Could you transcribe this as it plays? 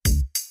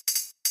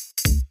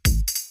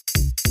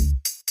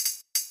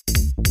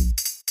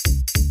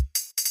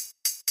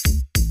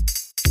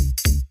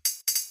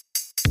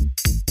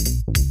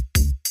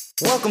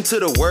Welcome to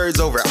the Words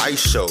Over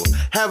Ice show.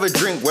 Have a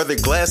drink, whether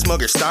glass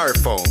mug or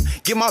styrofoam.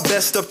 Give my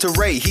best up to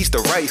Ray, he's the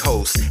right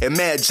host. And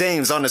Matt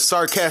James on the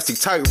sarcastic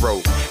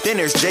tightrope. Then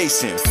there's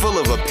Jason, full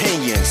of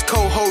opinions.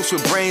 Co-host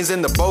with brains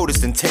and the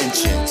boldest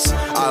intentions.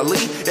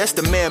 Ali, that's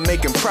the man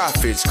making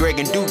profits. Greg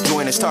and Duke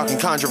join us talking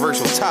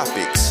controversial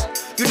topics.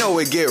 You know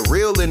it get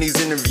real in these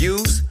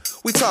interviews.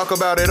 We talk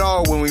about it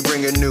all when we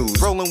bring in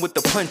news. Rolling with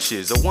the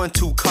punches, a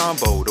 1-2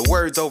 combo. The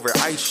Words Over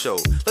Ice show.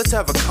 Let's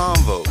have a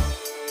convo.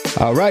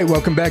 All right,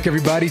 welcome back,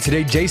 everybody.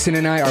 Today, Jason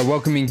and I are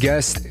welcoming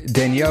guest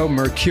Danielle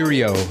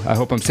Mercurio. I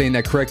hope I'm saying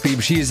that correctly.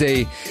 She is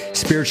a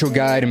spiritual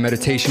guide and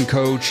meditation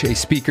coach, a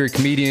speaker,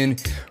 comedian,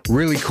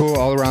 really cool,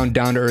 all-around,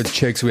 down-to-earth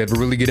chick. So we have a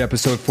really good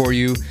episode for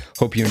you.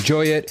 Hope you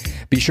enjoy it.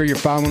 Be sure you're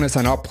following us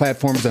on all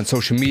platforms on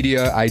social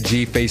media,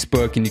 IG,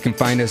 Facebook, and you can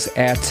find us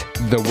at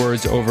The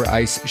Words Over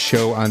Ice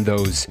Show on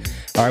those.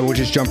 All right, we'll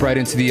just jump right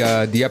into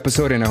the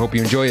episode, and I hope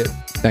you enjoy it.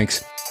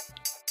 Thanks.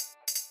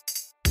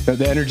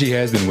 The energy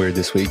has been weird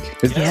this week.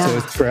 So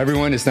it's for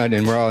everyone. It's not,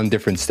 and we're all in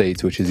different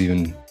states, which is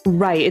even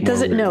right. It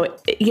doesn't.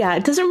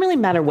 It doesn't really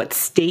matter what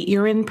state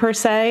you're in per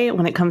se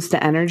when it comes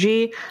to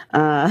energy.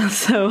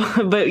 But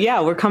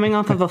we're coming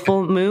off of a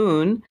full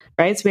moon,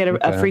 right? So we had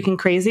a freaking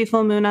crazy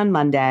full moon on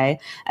Monday,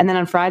 and then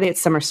on Friday it's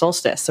summer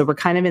solstice. So we're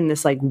kind of in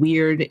this like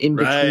weird in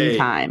between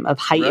time of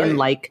heightened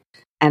like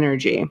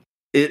energy.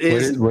 It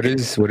is. What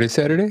is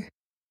Saturday?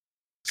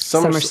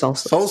 Summer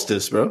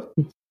solstice, bro.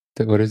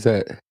 What is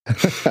that?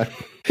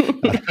 I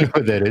don't know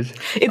what that is.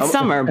 It's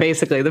summer,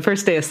 basically. The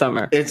first day of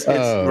summer. It's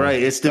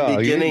right. It's the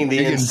beginning,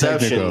 the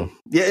inception. Technical.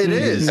 Yeah, it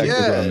is.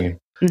 Yeah.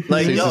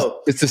 Like,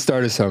 it's the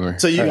start of summer.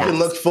 So you can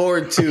look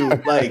forward to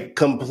like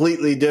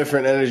completely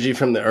different energy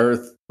from the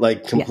earth,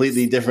 like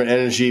completely different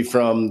energy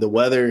from the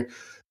weather,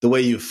 the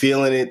way you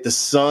feel in it. The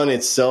sun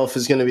itself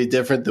is going to be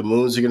different. The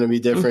moons are going to be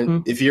different.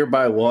 Mm-hmm. If you're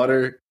by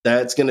water,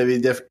 that's going to be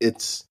different.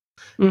 It's,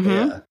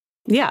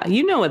 Yeah,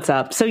 you know what's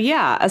up. So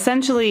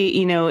essentially,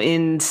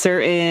 in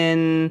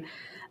certain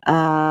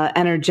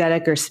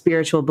energetic or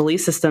spiritual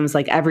belief systems,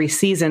 like every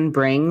season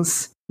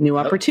brings new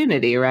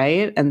opportunity,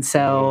 right? And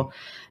so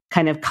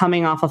kind of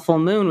coming off a full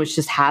moon, which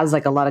just has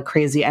like a lot of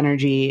crazy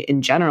energy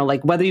in general,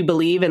 like whether you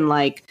believe in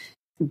like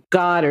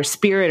God or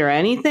spirit or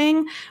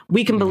anything,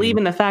 we can believe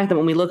in the fact that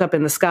when we look up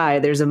in the sky,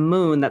 there's a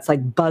moon that's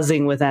like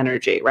buzzing with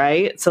energy,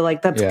 right? So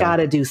like that's got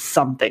to do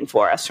something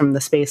for us from the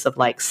space of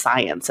like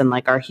science and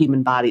like our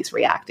human bodies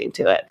reacting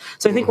to it.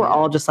 So I think we're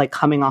all just like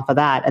coming off of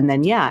that. And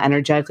then,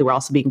 energetically, we're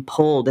also being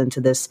pulled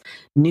into this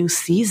new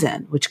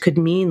season, which could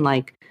mean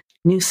like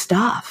new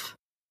stuff.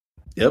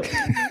 Yep.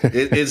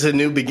 It's a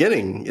new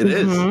beginning. It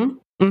is.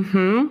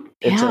 Mm-hmm.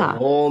 It's a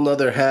whole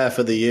nother half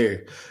of the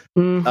year.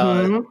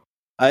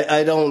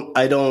 I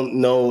don't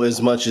know as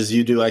much as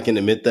you do. I can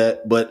admit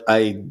that, but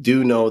I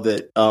do know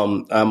that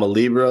I'm a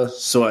Libra,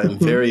 so I'm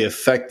very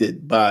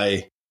affected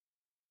by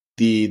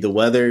the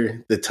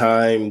weather, the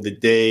time, the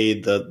day,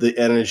 the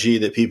energy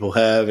that people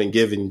have and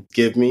give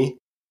me.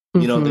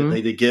 You know,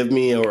 they give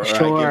me, or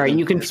sure,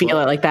 you can feel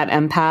it like that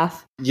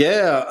empath.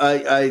 Yeah,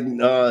 I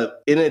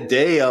in a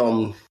day,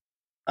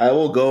 I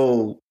will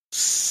go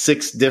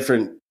 6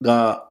 different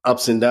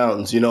ups and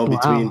downs,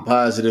 between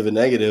positive and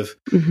negative,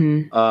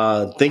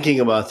 thinking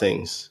about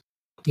things.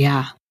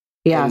 Yeah.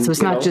 And, so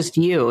it's not just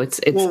you, it's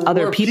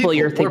other people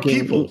you're thinking. We're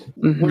people.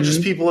 We're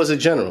just people as a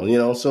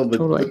general, so,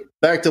 but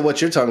back to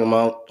what you're talking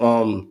about,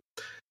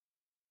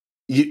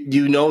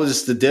 you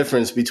notice the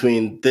difference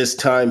between this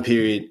time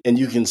period and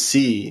you can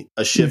see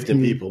a shift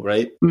in people,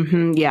 right?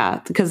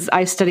 Yeah, because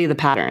I study the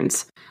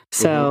patterns.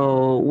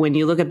 So when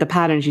you look at the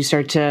patterns, you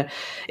start to,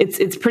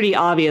 it's pretty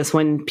obvious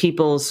when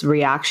people's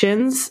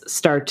reactions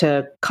start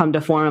to come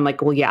to form. I'm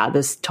like,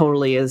 this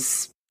totally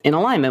is in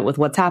alignment with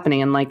what's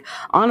happening. And like,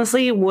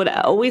 honestly, what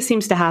always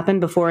seems to happen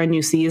before a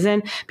new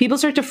season, people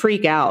start to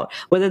freak out,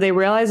 whether they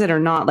realize it or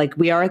not. Like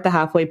we are at the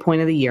halfway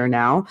point of the year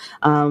now.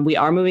 We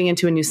are moving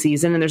into a new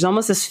season. And there's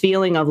almost this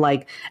feeling of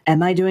like,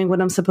 am I doing what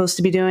I'm supposed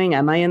to be doing?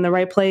 Am I in the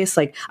right place?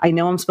 Like, I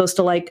know I'm supposed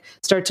to like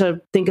start to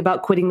think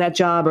about quitting that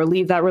job or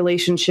leave that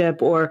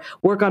relationship or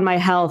work on my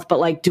health. But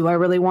like, do I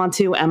really want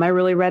to? Am I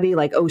really ready?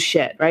 Like, oh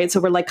shit. Right.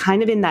 So we're like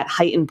kind of in that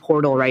heightened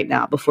portal right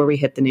now before we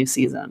hit the new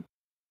season.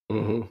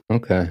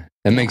 Okay.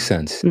 That makes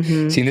sense.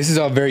 See, this is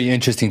all very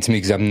interesting to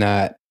me because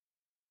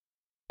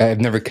I've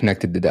never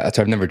connected the dots.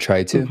 I've never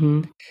tried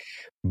to,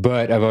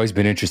 but I've always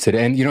been interested.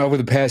 And, over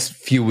the past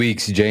few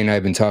weeks, Jay and I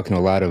have been talking to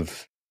a lot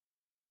of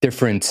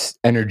different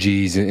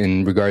energies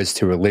in regards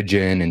to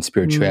religion and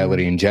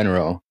spirituality in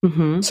general.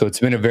 So it's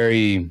been a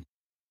very,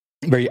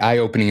 very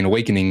eye-opening and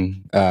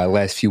awakening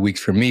last few weeks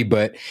for me.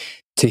 But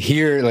to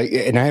hear,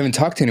 and I haven't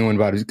talked to anyone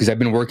about it because I've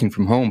been working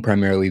from home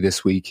primarily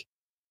this week.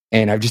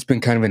 And I've just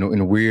been kind of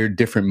in a weird,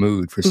 different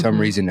mood for some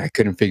reason. I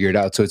couldn't figure it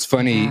out. So it's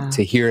funny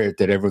to hear it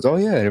that everyone's,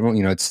 everyone,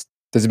 it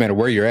doesn't matter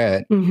where you're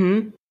at,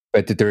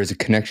 but that there is a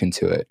connection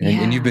to it.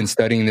 And you've been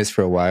studying this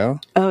for a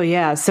while? Oh,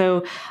 yeah.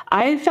 So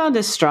I found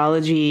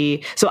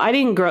astrology. So I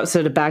didn't grow up.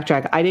 So to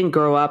backtrack, I didn't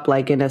grow up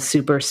like in a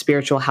super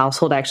spiritual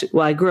household. Actually,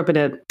 well, I grew up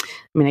in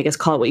mean, I guess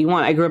call it what you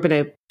want. I grew up in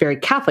a very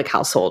Catholic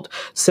household.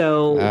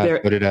 So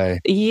so did I.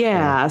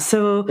 Yeah.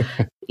 So,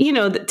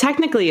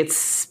 technically it's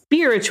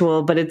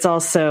spiritual, but it's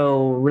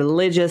also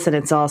religious. And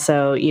it's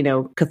also,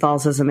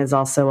 Catholicism is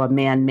also a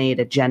man-made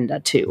agenda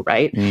too,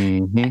 right?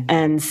 Mm-hmm.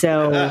 And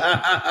so,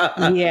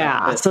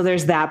 yeah. So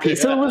there's that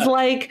piece. So it was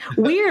like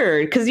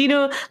weird because,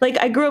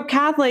 I grew up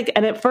Catholic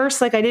and at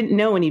first, I didn't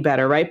know any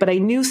better, right? But I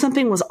knew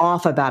something was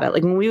off about it.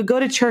 Like when we would go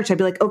to church, I'd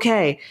be like,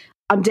 okay,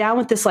 I'm down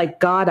with this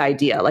God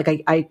idea.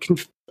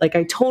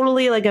 I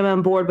totally am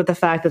on board with the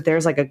fact that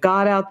there's a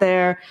God out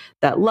there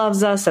that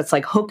loves us, that's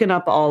hooking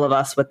up all of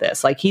us with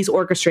this. He's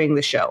orchestrating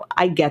the show.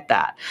 I get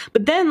that.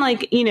 But then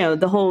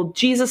the whole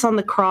Jesus on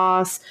the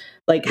cross,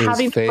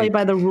 having to play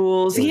by the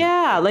rules.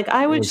 Yeah.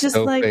 I would just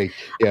fake.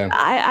 Yeah.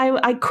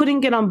 I couldn't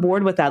get on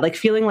board with that.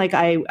 Feeling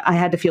I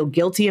had to feel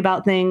guilty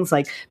about things,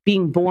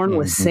 being born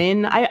with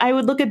sin. I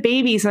would look at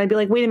babies and I'd be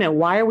like, wait a minute,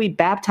 why are we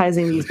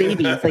baptizing these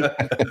babies?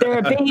 They're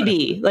a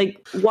baby.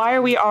 Why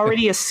are we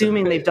already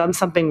assuming they've done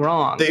something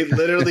wrong? They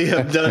literally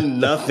have done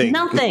nothing.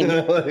 Nothing.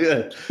 But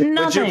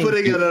you're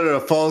putting it under a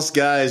false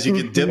guise. You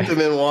can dip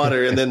them in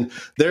water and then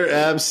they're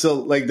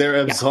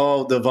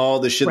absolved of all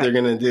the shit they're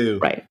going to do.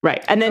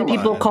 Right. And then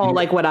people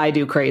call what I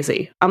do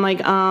crazy. I'm like,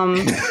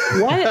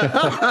 what?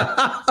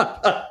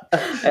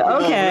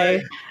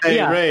 Okay. Hey,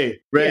 yeah. Ray,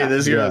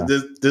 this girl,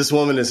 this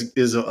woman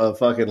is a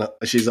fucking,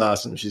 she's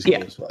awesome. She's cool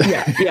as fuck.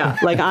 Yeah.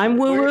 I'm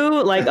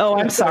woo-woo.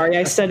 I'm sorry.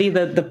 I study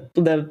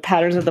the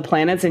patterns of the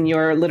planets and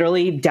you're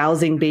literally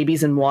dousing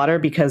babies in water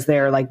because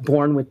they're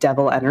born with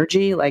devil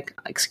energy.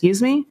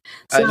 Excuse me?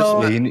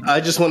 So, I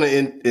just want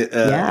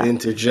to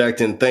interject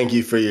and thank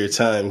you for your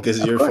time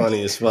because you're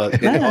funny as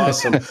fuck and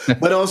awesome.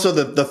 But also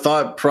the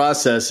thought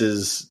process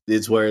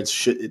is where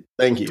it's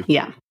thank you.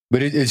 Yeah.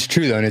 But it's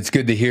true though, and it's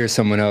good to hear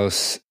someone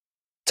else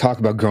talk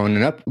about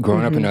growing up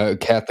in a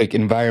Catholic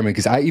environment.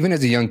 Because even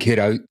as a young kid,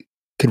 I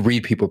could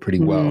read people pretty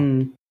well,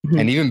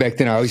 and even back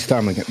then, I always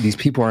thought, these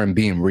people aren't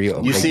being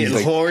real. You see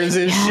horns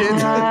and shit.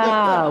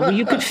 Yeah, well,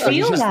 you could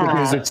feel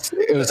that.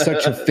 It was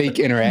such a fake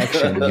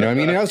interaction. You know what I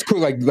mean? And that was cool.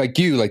 Like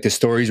you, the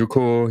stories were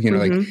cool.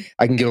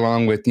 I can get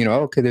along with,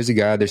 okay, there's a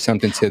God, there's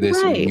something to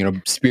this, right.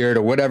 and, spirit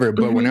or whatever.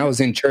 But when I was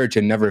in church,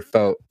 I never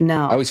felt.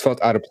 No, I always felt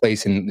out of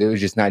place, and it was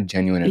just not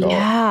genuine at all.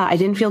 Yeah, I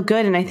didn't feel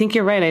good, and I think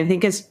you're right. I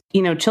think as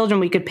children,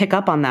 we could pick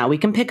up on that. We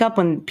can pick up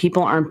when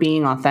people aren't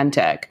being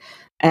authentic,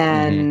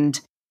 and.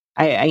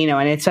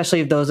 And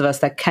especially those of us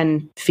that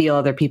can feel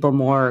other people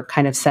more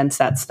kind of sense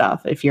that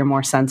stuff if you're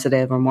more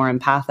sensitive or more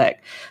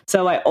empathic.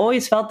 So I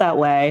always felt that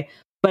way.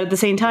 But at the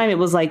same time, it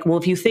was well,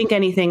 if you think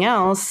anything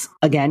else,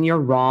 again, you're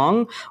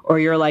wrong, or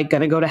you're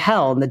going to go to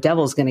hell and the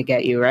devil's going to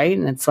get you. Right.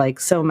 And it's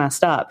so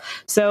messed up.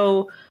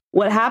 So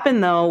what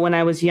happened, though, when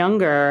I was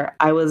younger,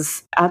 I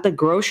was at the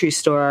grocery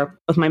store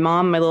with my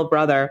mom and my little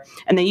brother,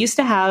 and they used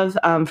to have,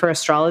 for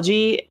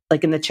astrology,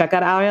 in the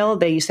checkout aisle,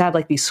 they used to have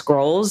these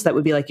scrolls that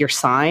would be your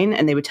sign,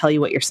 and they would tell you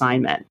what your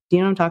sign meant. Do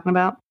you know what I'm talking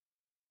about?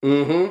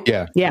 Mm-hmm.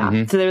 Yeah. Yeah.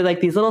 Mm-hmm. So they were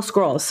these little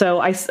scrolls.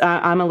 So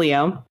I'm a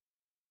Leo,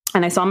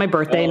 and I saw my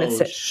birthday, and it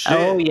said,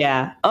 "Oh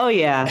yeah, oh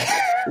yeah."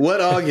 What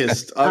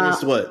August?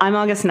 August what? I'm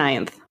August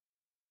 9th.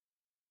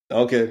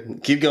 Okay,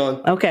 keep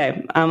going.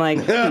 Okay, I'm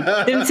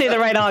didn't say the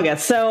right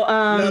August. So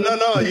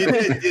no, you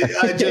did.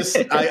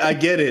 I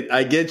get it.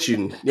 I get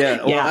you.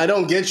 Yeah. Well, I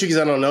don't get you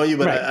because I don't know you,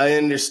 but right. I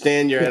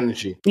understand your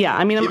energy. Yeah,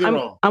 I mean,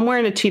 I'm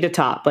wearing a cheetah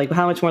top.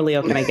 How much more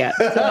Leo can I get?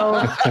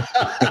 So,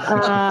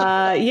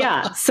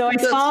 yeah. So I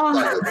saw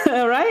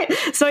right.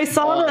 So I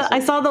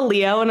saw the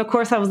Leo, and of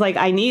course I was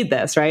I need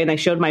this, right? And I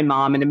showed my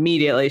mom, and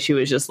immediately she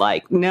was just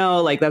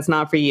no, that's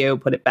not for you.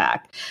 Put it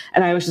back.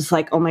 And I was just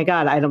oh my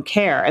God, I don't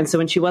care. And so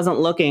when she wasn't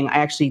looking, I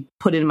actually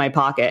put it in my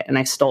pocket and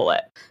I stole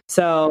it.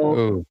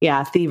 So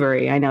yeah,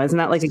 thievery. I know. Isn't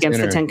that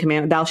against the 10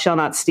 Commandments? Thou shalt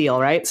not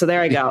steal, right? So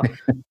there I go.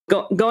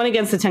 Going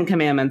against the 10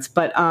 Commandments.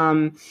 But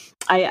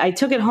I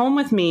took it home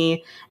with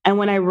me. And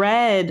when I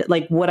read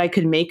what I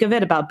could make of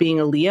it about being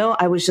a Leo,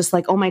 I was just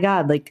oh my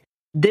God,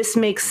 this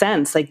makes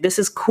sense. This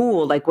is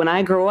cool. When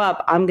I grow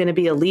up, I'm going to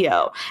be a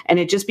Leo. And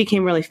it just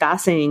became really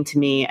fascinating to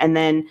me. And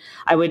then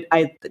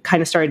I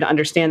kind of started to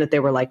understand that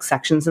there were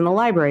sections in the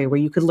library where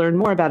you could learn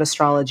more about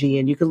astrology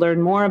and you could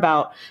learn more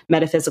about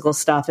metaphysical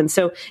stuff. And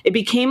so it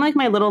became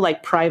my little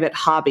private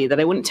hobby that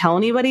I wouldn't tell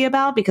anybody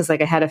about because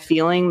I had a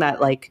feeling that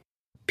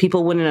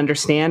people wouldn't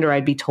understand or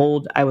I'd be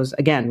told I was,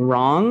 again,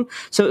 wrong.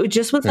 So it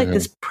just was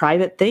this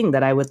private thing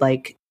that I would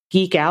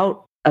geek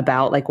out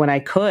about when I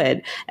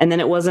could. And then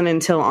it wasn't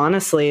until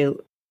honestly,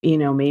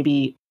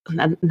 maybe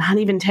not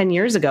even 10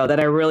 years ago that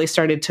I really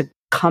started to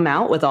come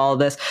out with all of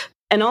this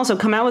and also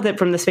come out with it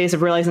from the space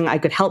of realizing I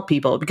could help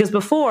people. Because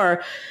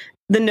before,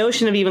 the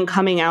notion of even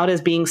coming out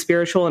as being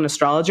spiritual and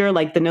astrologer,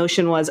 the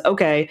notion was,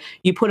 okay,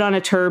 you put on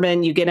a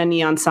turban, you get a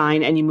neon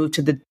sign and you move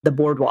to the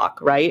boardwalk,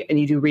 right? And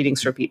you do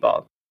readings for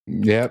people.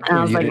 Yep.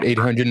 You get an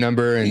 800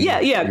 number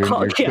and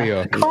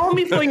call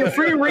me for your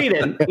free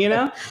reading, you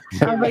know?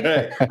 I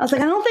was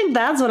like, I don't think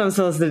that's what I'm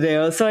supposed to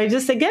do. So I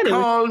just, again,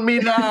 call me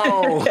now.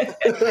 All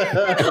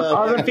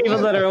the people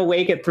that are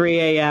awake at 3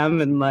 a.m.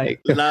 and like,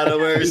 lot of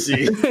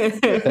mercy.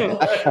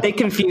 They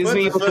confuse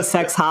me with the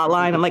sex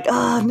hotline. I'm like,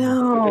 oh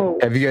no.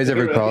 Have you guys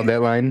ever called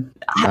that line?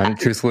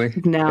 Truthfully?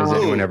 No. Has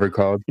anyone ever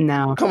called?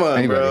 No. Come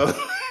on, bro.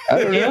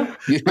 I don't know.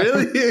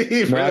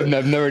 Really? No,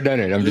 I've never done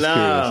it. I'm just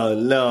curious.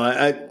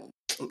 No.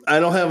 I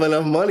don't have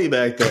enough money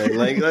back then.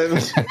 Like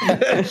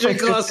that shit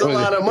costs a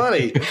lot of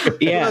money.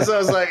 Yeah. So I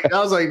was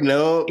like,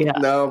 no,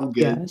 I'm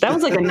good. Yeah. That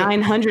was like a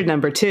 900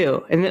 number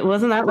too. And it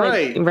wasn't that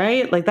like,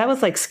 right? Like that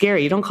was like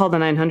scary. You don't call the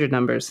 900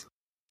 numbers.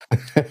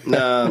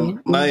 No,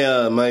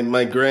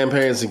 my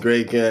grandparents and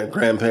great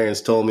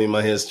grandparents told me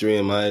my history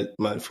and my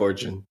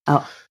fortune.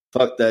 Oh,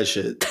 fuck that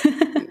shit.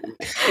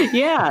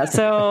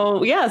 So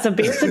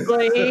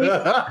basically, knew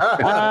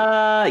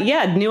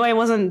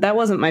that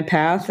wasn't my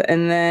path.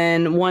 And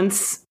then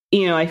once,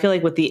 I feel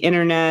like with the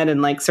internet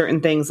and like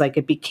certain things, like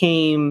it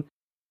became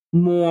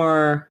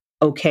more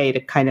okay to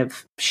kind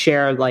of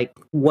share like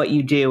what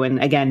you do,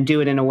 and again,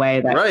 do it in a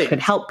way that could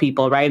help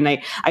people. Right. And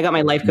I got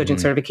my life coaching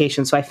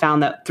certification. So I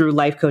found that through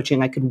life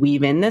coaching, I could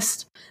weave in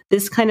this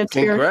kind of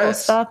spiritual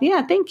stuff.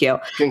 Yeah. Thank you.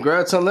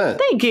 Congrats on that.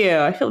 Thank you.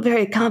 I feel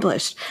very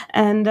accomplished.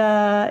 And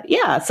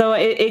so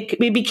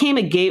it became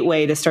a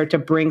gateway to start to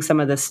bring some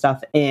of this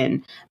stuff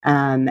in.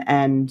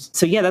 And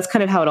so, that's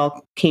kind of how it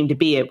all came to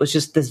be. It was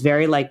just this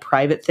very like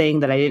private thing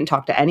that I didn't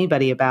talk to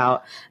anybody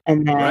about.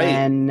 And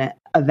then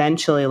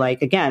eventually,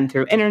 like, again,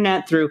 through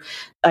internet,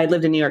 I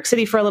lived in New York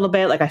City for a little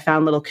bit. Like I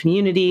found little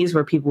communities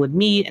where people would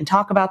meet and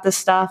talk about this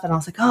stuff. And I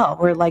was like, oh,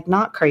 we're like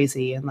not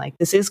crazy. And like,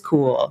 this is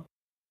cool.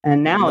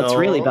 And now it's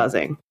really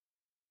buzzing.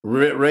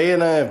 Ray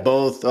and I have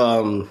both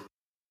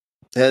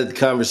had the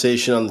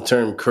conversation on the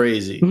term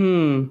crazy.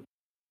 Mm-hmm.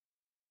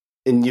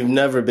 And you've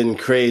never been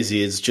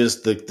crazy. It's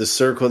just the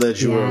circle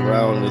that you were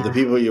around, or the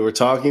people you were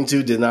talking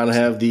to did not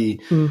have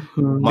the mind.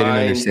 They didn't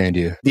understand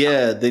you.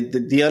 Yeah,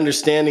 the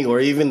understanding, or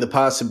even the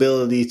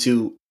possibility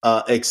to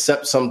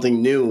accept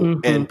something new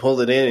and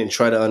pull it in and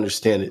try to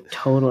understand it.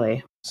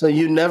 Totally. So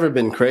you've never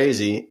been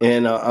crazy,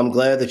 and I'm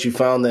glad that you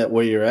found that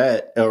where you're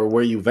at, or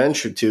where you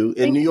ventured to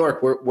in New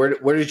York.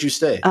 Where did you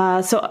stay?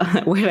 So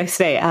where did I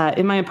stay?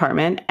 In my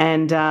apartment,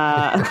 and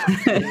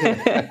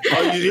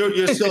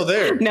you're still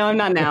there? No, I'm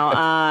not now.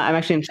 I'm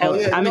actually in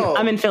Philly.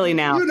 I'm in Philly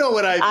now. You know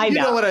what I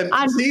know.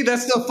 See,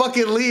 that's the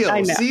fucking Leo.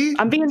 I know. See,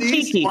 I'm being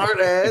cheeky.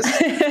 Smart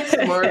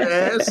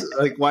ass.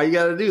 Like, why you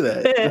got to do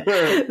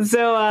that?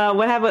 So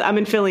what happened? I'm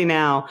in Philly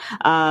now,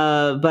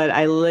 but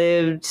I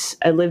lived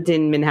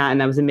in Manhattan.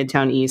 I was in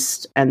Midtown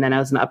East, and then I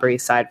was in the Upper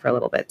East Side for a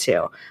little bit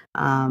too.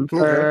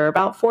 For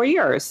about 4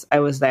 years I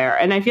was there,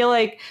 and I feel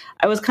like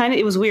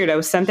it was weird. I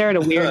was sent there at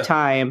a weird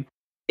time.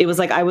 It was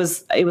like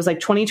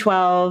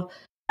 2012.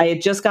 I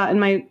had just gotten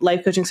my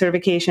life coaching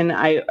certification.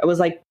 I was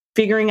like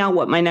figuring out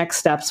what my next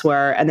steps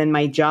were, and then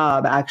my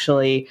job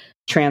actually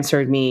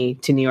transferred me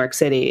to New York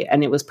City,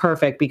 and it was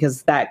perfect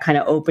because that kind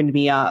of opened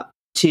me up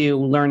to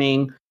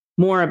learning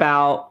more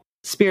about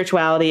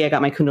spirituality. I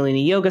got my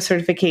Kundalini yoga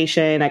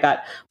certification. I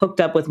got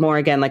hooked up with more,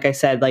 again, like I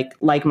said,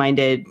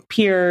 like-minded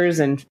peers,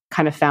 and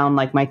kind of found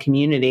like my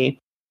community,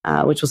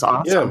 which was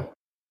awesome. Yeah.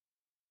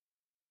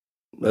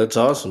 That's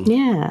awesome.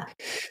 Yeah.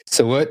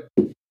 So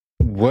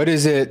what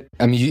is it?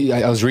 I mean,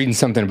 I was reading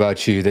something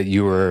about you that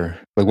you were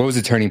like, what was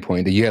the turning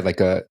point? That you had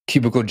like a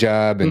cubicle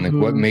job, and like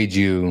what made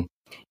you?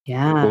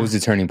 Yeah. What was the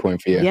turning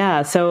point for you?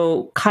 Yeah.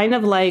 So kind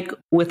of like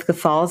with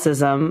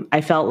Catholicism,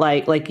 I felt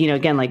like,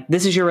 again, like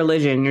this is your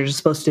religion. You're just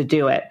supposed to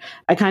do it.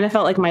 I kind of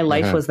felt like my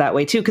life was that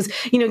way too. Cause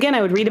again,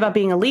 I would read about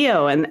being a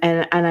Leo, and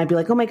I'd be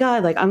like, oh my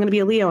God, like I'm going to be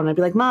a Leo. And I'd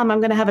be like, Mom,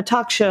 I'm going to have a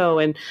talk show,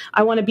 and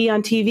I want to be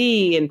on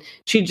TV. And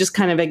she'd just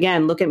kind of,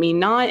 again, look at me,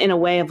 not in a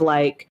way of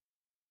like,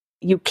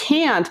 you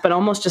can't, but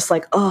almost just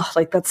like, oh,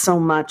 like that's so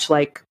much,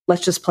 like,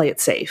 let's just play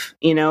it safe.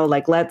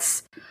 Like,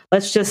 let's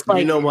just like.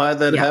 You know why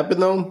that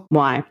happened though?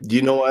 Why? Do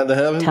you know why that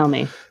happened? Tell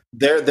me.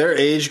 Their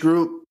age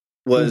group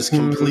was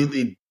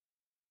completely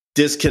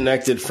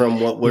disconnected from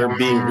what we're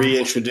being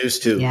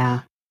reintroduced to.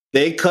 Yeah.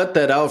 They cut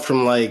that out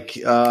from like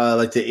the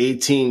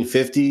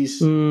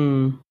 1850s,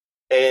 and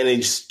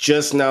it's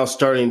just now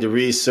starting to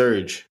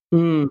resurge.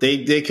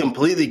 They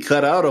completely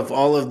cut out of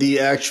all of the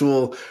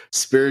actual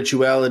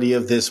spirituality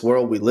of this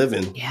world we live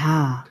in.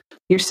 Yeah.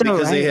 You're so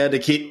because right. they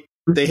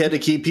had to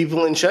keep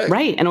people in check.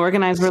 Right. And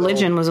organized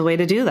religion was a way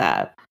to do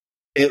that.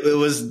 It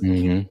was,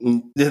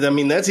 I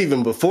mean, that's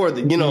even before,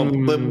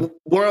 but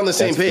we're on the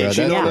same page.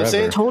 You know what I'm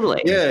saying?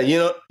 Totally. Yeah.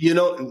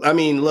 I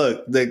mean,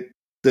 look,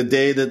 the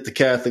day that the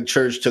Catholic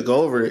Church took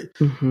over it,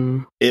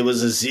 it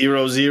was a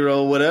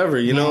 0-0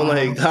 whatever,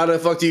 like how the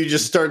fuck do you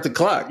just start the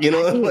clock?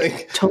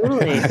 Like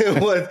totally.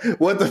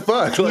 what the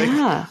fuck?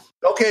 Like,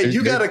 okay,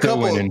 you got a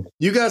couple,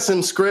 you got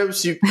some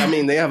scripts. They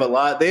had a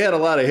lot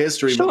of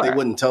history, but they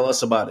wouldn't tell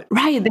us about it.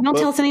 Right. They don't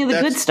tell us any of the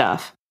good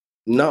stuff.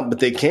 No, but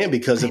they can't,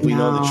 because if we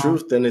know the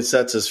truth, then it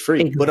sets us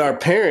free. But our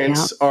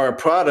parents are a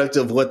product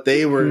of what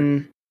they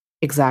were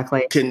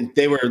Exactly.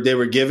 they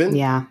were given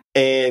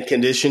and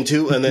conditioned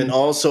to, and then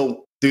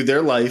also through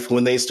their life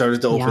when they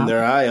started to open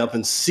their eye up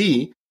and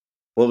see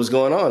what was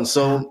going on.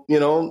 So,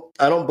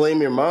 I don't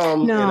blame your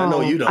mom. No, and I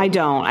know you don't. I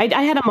don't.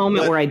 I had a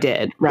moment where I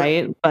did,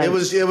 right? But it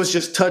was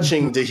just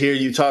touching to hear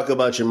you talk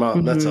about your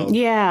mom. That's all.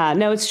 Yeah,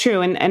 no, it's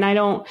true. And I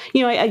don't,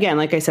 again,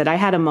 like I said, I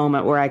had a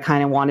moment where I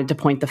kind of wanted to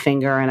point the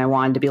finger and I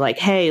wanted to be like,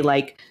 hey,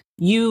 like,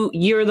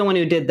 you're the one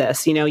who did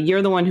this,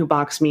 you're the one who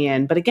boxed me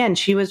in. But again,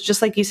 she was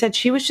just like you said,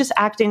 she was just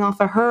acting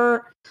off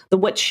of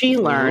what she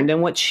learned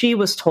and what she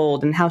was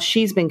told and how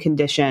she's been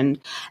conditioned.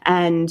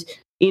 And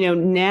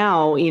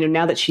now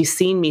that she's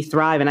seen me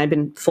thrive, and I've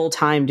been full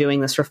time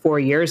doing this for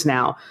 4 years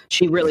now,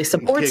 she really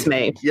supports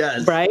me,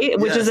 right?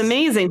 Which is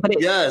amazing. But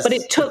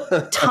it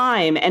took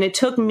time, and it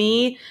took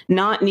me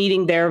not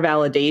needing their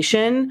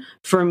validation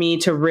for me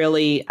to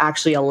really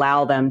actually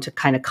allow them to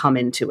kind of come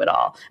into it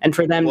all, and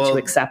for them to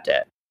accept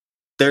it.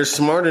 They're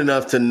smart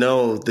enough to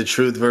know the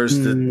truth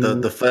versus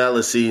the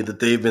fallacy that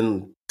they've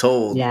been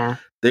told. Yeah.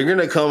 They're going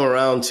to come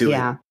around to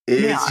it.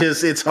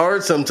 It's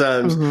hard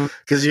sometimes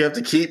because you have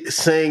to keep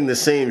saying the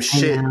same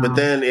shit, but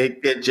then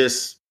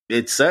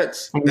it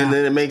sets and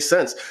then it makes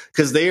sense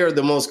because they are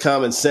the most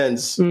common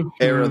sense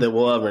era that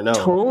we'll ever know.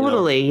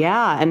 Totally.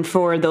 Yeah. And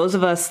for those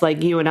of us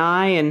like you and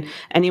I and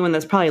anyone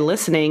that's probably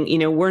listening,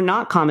 we're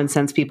not common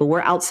sense people.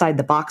 We're outside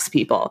the box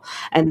people.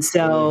 And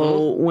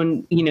so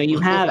when, you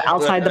have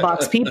outside the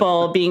box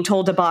people being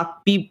told to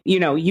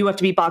you have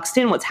to be boxed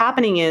in. What's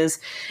happening is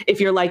if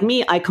you're like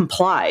me, I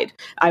complied.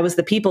 I was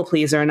the people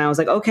pleaser and I was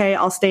like, okay,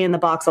 I'll stay in the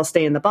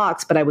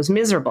box. But I was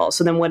miserable.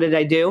 So then what did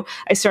I do?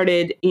 I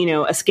started,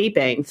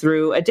 escaping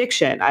through addiction.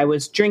 I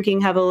was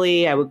drinking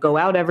heavily. I would go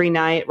out every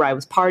night where I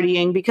was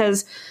partying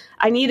because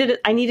I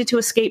needed to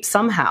escape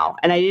somehow.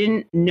 And I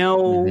didn't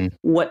know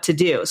what to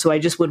do. So I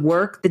just would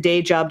work the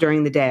day job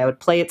during the day. I would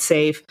play it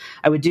safe.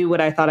 I would do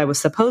what I thought I was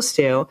supposed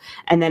to.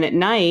 And then at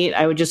night,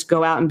 I would just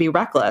go out and be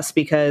reckless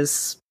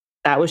because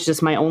that was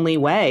just my only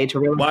way to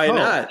really Why cope.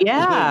 not?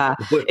 Yeah,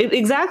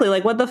 exactly.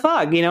 Like, what the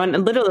fuck,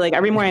 and literally like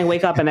every morning I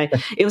wake up and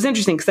it was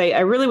interesting because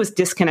I really was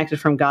disconnected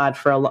from God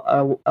for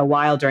a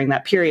while during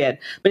that period.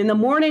 But in the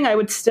morning I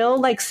would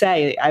still I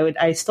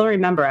still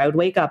remember I would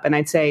wake up and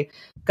I'd say,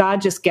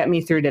 God, just get me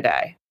through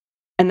today.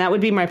 And that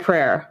would be my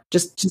prayer.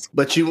 Just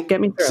but you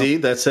get me through. See,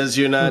 that says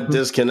you're not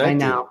disconnected. I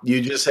know. You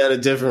just had a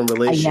different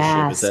relationship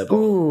at that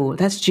point. Ooh,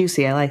 that's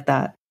juicy. I like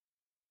that.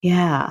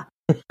 Yeah.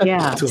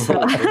 Yeah. So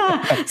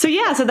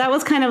that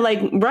was kind of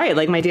like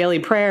my daily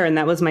prayer. And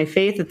that was my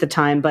faith at the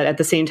time. But at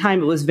the same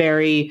time, it was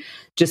very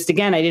just,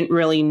 again, I didn't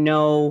really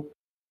know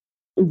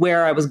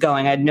where I was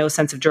going. I had no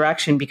sense of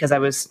direction because I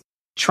was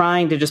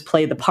trying to just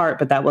play the part,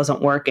 but that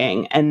wasn't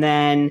working. And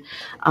then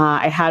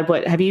I had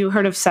have you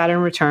heard of Saturn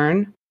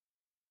Return?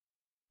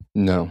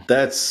 No.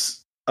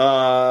 That's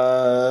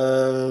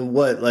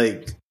what,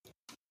 like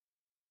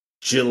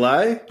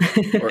July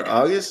or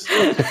August?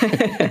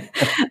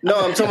 No,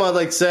 I'm talking about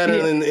like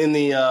Saturn in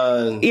the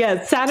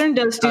Saturn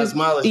does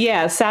cosmology.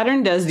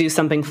 Saturn does do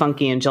something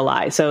funky in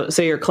July. So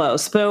you're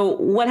close. So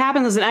what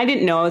happens is, and I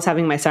didn't know I was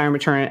having my Saturn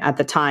return at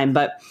the time,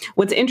 but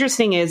what's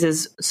interesting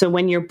is so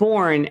when you're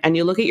born and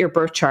you look at your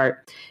birth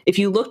chart, if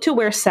you look to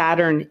where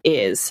Saturn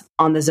is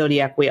on the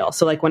zodiac wheel.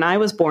 So like when I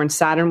was born,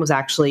 Saturn was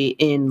actually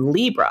in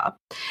Libra,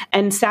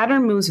 and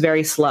Saturn moves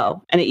very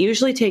slow, and it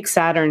usually takes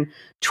Saturn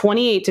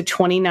 28 to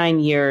 29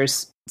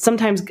 years,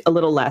 sometimes a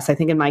little less. I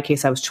think in my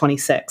case, I was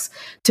 26,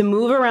 to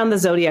move around the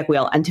zodiac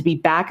wheel and to be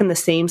back in the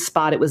same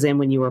spot it was in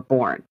when you were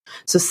born.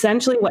 So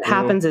essentially what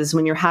happens is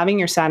when you're having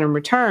your Saturn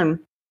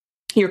return,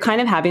 you're kind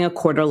of having a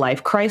quarter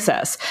life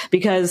crisis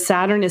because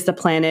Saturn is the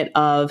planet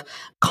of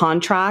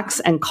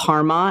contracts and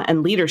karma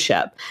and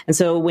leadership. And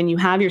so when you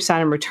have your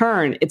Saturn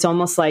return, it's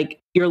almost like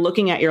you're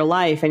looking at your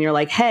life and you're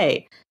like,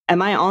 hey,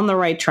 am I on the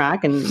right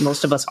track? And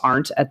most of us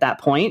aren't at that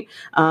point.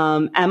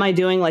 Am I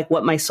doing like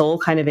what my soul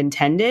kind of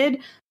intended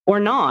or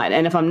not?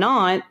 And if I'm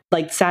not,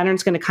 like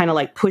Saturn's going to kind of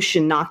like push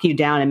and knock you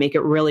down and make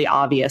it really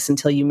obvious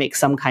until you make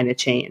some kind of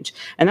change.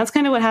 And that's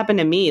kind of what happened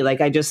to me. Like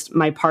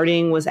my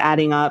partying was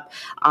adding up.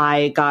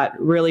 I got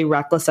really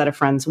reckless at a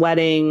friend's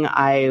wedding.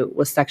 I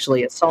was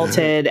sexually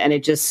assaulted and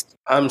it just,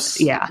 I'm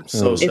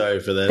so sorry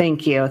for that.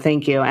 Thank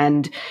you.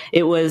 And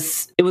it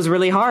was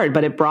really hard,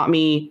 but it brought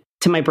me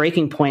to my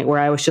breaking point where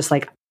I was just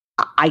like,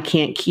 I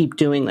can't keep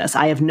doing this.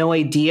 I have no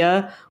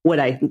idea what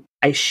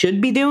I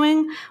should be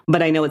doing,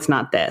 but I know it's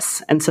not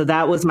this. And so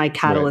that was my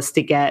catalyst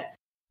to get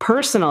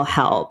personal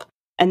help.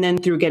 And then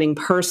through getting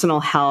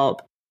personal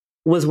help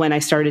was when I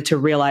started to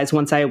realize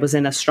once I was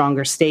in a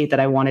stronger state that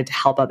I wanted to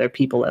help other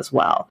people as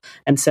well.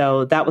 And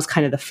so that was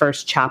kind of the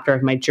first chapter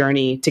of my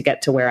journey to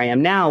get to where I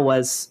am now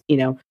was,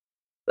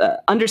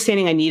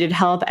 understanding I needed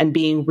help and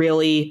being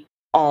really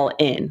all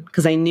in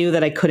because I knew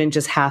that I couldn't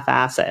just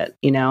half-ass it,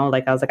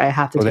 like I was like, I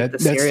have to take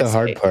this seriously. That's the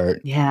hard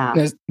part.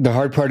 Yeah. The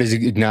hard part is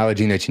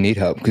acknowledging that you need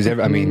help because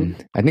I mean,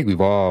 I think we've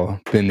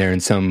all been there in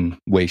some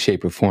way,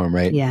 shape or form,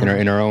 right? Yeah.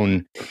 In our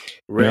own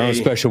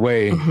special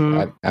way.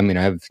 I've done a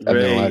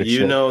lot of shit.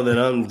 You know that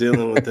I'm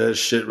dealing with that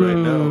shit right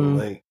now.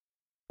 Like,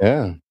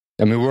 yeah.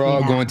 I mean, we're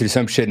all going through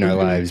some shit in our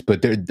lives,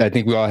 but I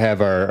think we all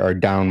have our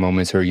down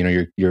moments, or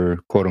your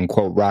quote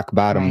unquote rock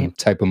bottom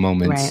type of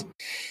moments. Right.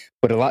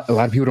 But a lot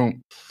of people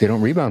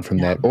don't rebound from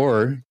that,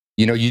 or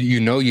you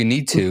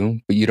need to,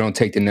 but you don't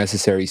take the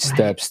necessary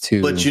steps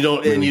to. But you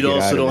don't, and you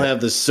also don't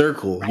have the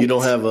circle. Right. You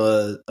don't have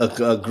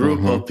a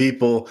group of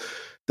people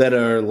that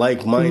are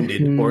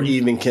like-minded or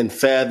even can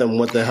fathom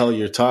what the hell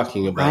you're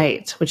talking about.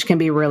 Right, which can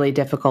be really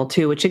difficult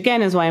too, which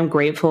again is why I'm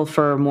grateful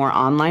for more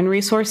online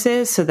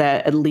resources, so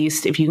that at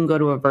least if you can go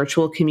to a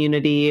virtual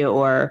community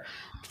or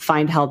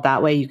find help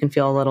that way, you can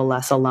feel a little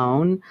less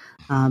alone.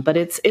 But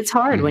it's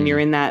hard when you're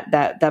in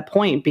that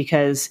point,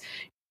 because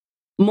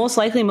most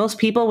likely, most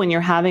people, when you're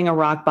having a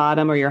rock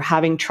bottom or you're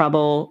having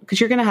trouble, because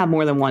you're going to have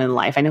more than one in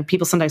life. I know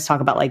people sometimes talk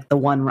about like the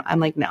one. I'm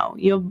like, no,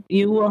 you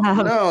will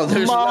have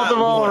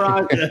multiple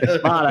rock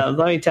bottoms.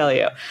 Let me tell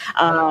you.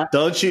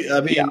 Don't you?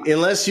 I mean,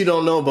 unless you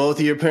don't know both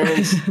of your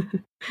parents.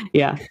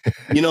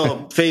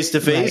 Face to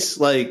face.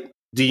 Like,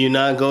 do you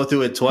not go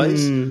through it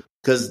twice?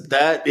 Because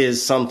that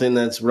is something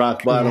that's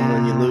rock bottom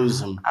when you lose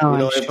them.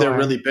 If they're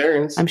really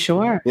parents. I'm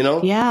sure.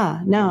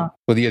 Yeah, no.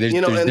 Well,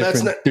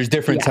 there's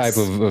different type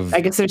of.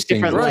 I guess there's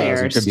different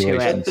layers to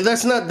it.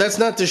 That's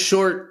not to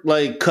short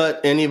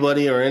cut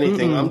anybody or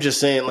anything. I'm just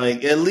saying,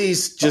 like, at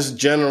least just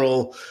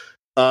general.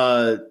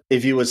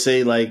 If you would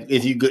say, like,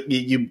 if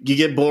you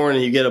get born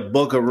and you get a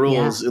book of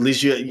rules, at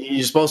least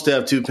you're supposed to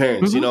have two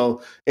parents,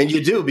 and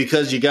you do,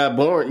 because you got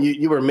born.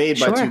 You were made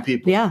by two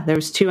people. Yeah, there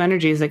was two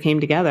energies that came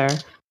together.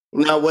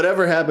 Now,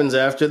 whatever happens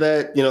after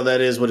that, that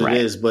is what it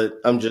is.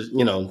 But I'm just,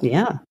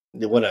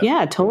 whatever.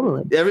 Yeah,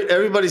 totally.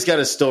 Everybody's got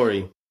a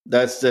story.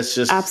 That's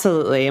just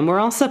absolutely, and we're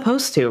all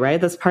supposed to, right?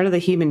 That's part of the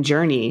human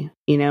journey.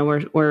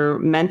 We're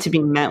meant to be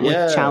met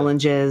with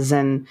challenges,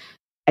 and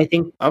I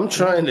think I'm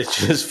trying to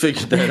just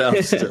figure that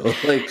out still.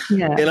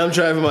 And I'm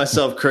driving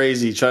myself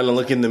crazy trying to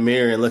look in the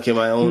mirror and look in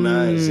my own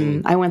eyes.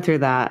 And I went through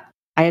that.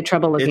 I had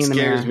trouble looking in the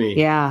mirror. It scares me.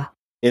 Yeah.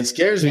 It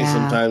scares me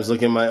sometimes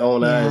looking in my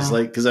own eyes,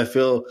 like, because I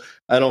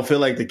don't feel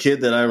like the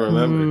kid that I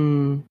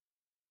remember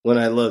when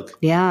I look.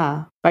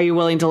 Yeah. Are you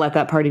willing to let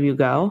that part of you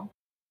go?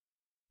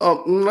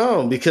 Oh,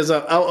 no, because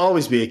I'll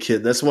always be a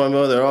kid. That's why my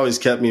mother always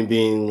kept me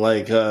being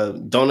like,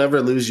 don't ever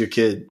lose your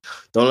kid.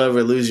 Don't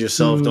ever lose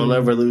yourself. Don't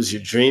ever lose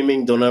your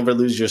dreaming. Don't ever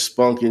lose your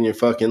spunk and your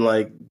fucking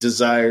like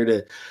desire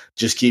to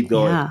just keep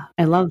going. Yeah,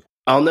 I love.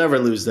 I'll never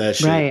lose that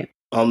shit. Right.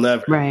 I'll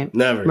never. Right.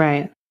 Never.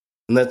 Right.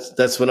 And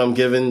that's what I'm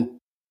giving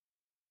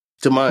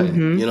to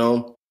mine,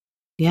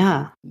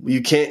 Yeah.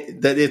 You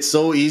can't, that it's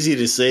so easy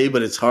to say,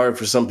 but it's hard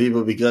for some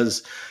people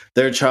because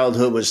their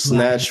childhood was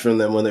snatched from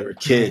them when they were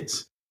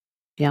kids.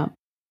 Yeah.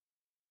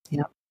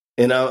 Yeah.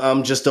 And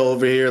I'm just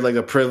over here like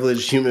a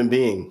privileged human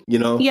being,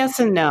 Yes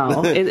and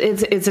no.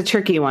 It's a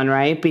tricky one,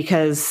 right?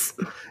 Because,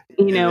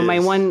 my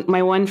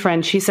one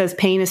friend, she says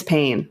pain is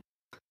pain.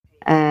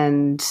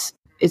 And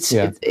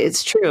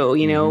it's true.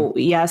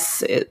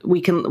 Yes,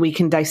 we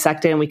can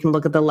dissect it and we can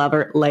look at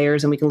the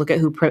layers and we can look at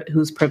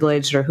who's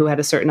privileged or who had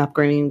a certain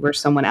upbringing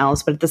versus someone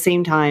else. But at the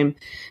same time,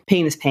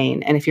 pain is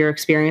pain. And if you're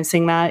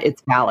experiencing that,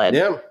 it's valid.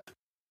 Yeah.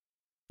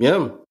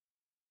 Yeah,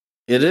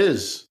 it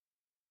is.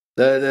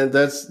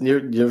 That's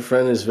your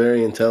friend is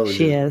very intelligent.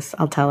 She is.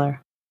 I'll tell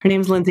her. Her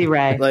name's Lindsay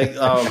Ray.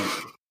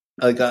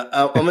 I'm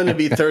going to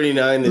be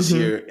 39 this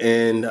year,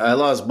 and I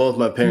lost both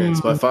my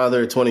parents. My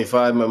father at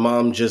 25, my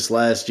mom just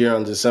last year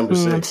on December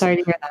 6th. I'm sorry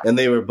to hear that. And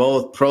they were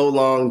both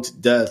prolonged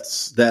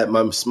deaths that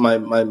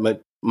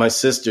my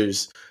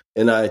sisters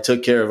and I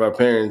took care of our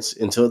parents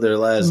until their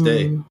last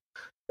day.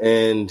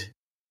 And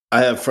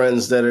I have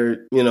friends that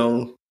are,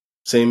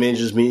 same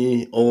age as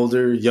me,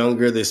 older,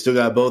 younger. They still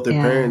got both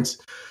their parents.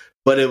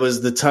 But it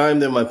was the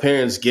time that my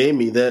parents gave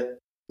me that,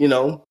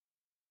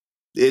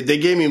 they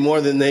gave me more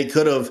than they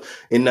could have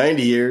in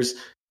 90 years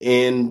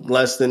in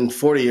less than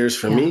 40 years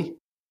for me.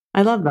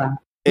 I love that.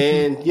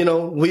 And,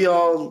 we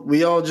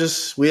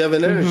have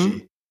an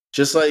energy.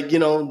 Just like,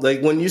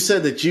 like when you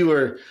said that you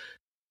were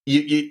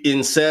you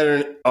in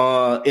Saturn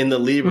in the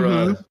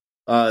Libra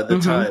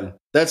time.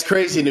 That's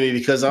crazy to me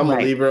because I'm a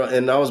Libra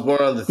and I was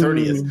born on the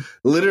 30th,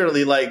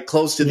 literally like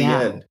close to the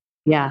end.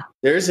 Yeah.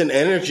 There's an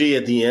energy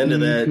at the end of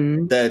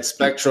that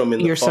spectrum in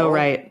the fall. You're so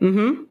right.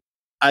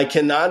 I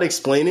cannot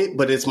explain it,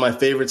 but it's my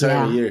favorite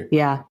time of year.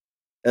 Yeah.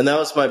 And that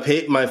was my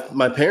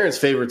parents'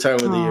 favorite time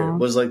of the year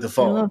was like the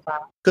fall.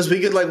 Because we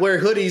could like wear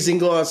hoodies and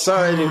go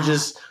outside and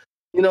just,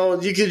 you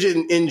could just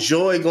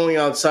enjoy going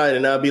outside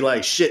and not be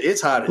like, shit,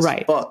 it's hot as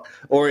fuck.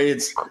 Or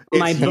it's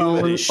my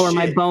bones or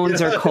my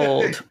bones are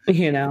cold,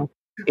 Yeah.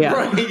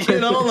 Right.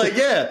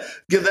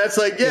 That's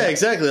like,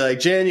 exactly. Like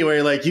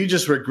January, like you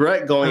just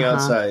regret going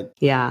outside.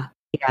 Yeah.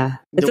 Yeah.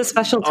 It's a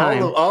special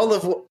time.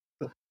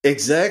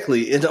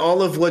 Exactly. And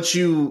all of what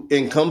you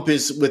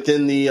encompass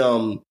within the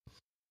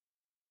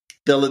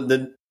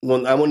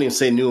well, I won't even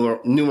say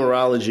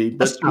numerology,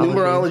 but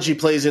numerology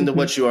plays into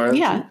what you are.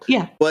 Yeah.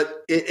 Yeah.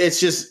 But it's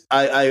just,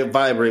 I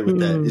vibrate with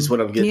that is what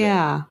I'm getting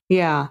at.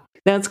 Yeah.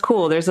 That's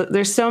cool.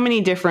 There's so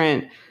many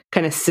different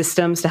kind of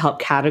systems to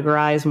help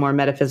categorize more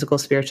metaphysical,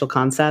 spiritual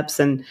concepts.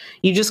 And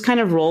you just kind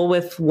of roll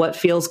with what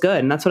feels good.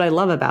 And that's what I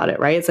love about it,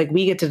 right? It's like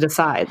we get to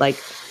decide, like,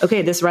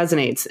 okay, this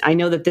resonates. I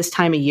know that this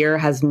time of year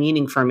has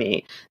meaning for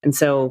me. And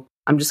so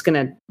I'm just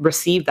going to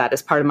receive that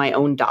as part of my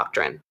own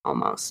doctrine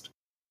almost.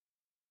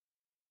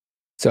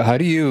 So how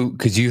do you,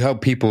 because you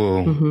help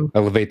people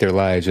elevate their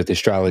lives with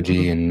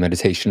astrology and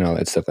meditation and all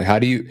that stuff. Like, how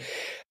do you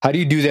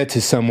do that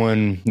to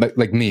someone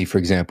like me, for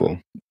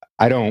example?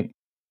 I don't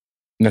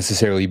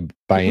necessarily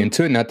buy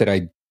into it. Not that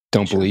I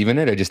don't believe in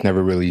it. I just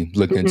never really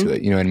looked into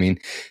it. You know what I mean?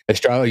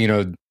 Astrology,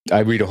 I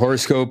read a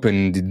horoscope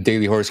and the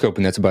daily horoscope,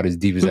 and that's about as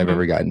deep as I've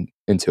ever gotten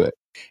into it.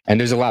 And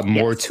there's a lot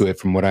more to it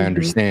from what I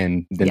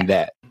understand than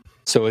that.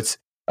 So it's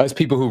us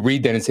people who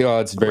read that and say,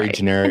 oh, it's very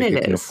generic.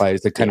 It can apply.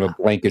 It's a kind of a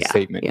blanket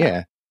statement.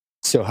 Yeah.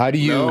 So how do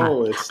you?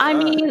 No, I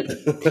mean,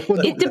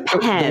 it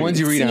depends. The ones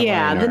you read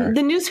online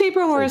the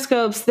newspaper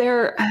horoscopes,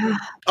 they're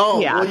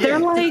they're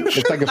like,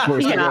 it's like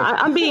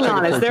I'm being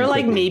honest, they're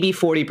like maybe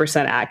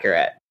 40%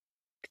 accurate,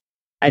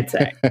 I'd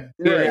say.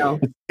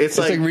 It's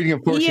like reading a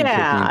fortune cookie.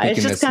 Yeah,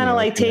 it's just kind of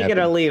like take it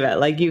or leave it.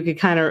 Like you could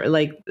kind of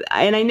like,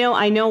 and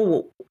I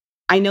know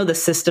the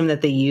system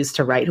that they use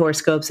to write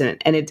horoscopes, and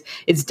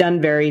it's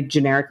done very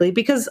generically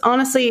because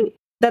honestly,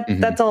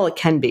 that's all it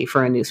can be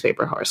for a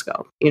newspaper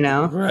horoscope,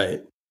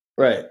 Right.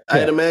 Right. Yeah.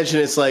 I'd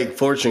imagine it's like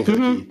fortune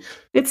cookie.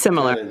 It's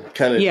similar.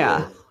 Kind of.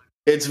 Yeah.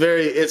 It's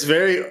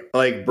very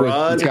like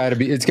broad. It's gotta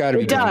be. It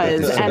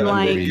does. And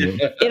like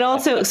it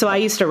also, so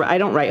I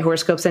don't write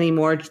horoscopes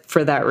anymore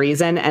for that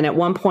reason. And at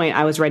one point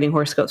I was writing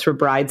horoscopes for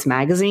Brides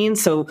magazine.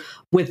 So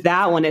with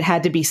that one, it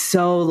had to be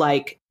so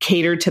like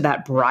catered to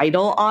that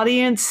bridal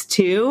audience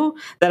too,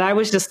 that I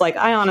was just like,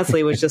 I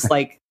honestly was just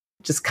like,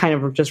 just kind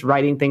of just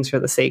writing things for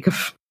the sake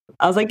of,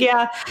 I was like,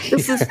 yeah,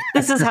 this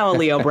is how a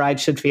Leo bride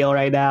should feel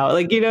right now.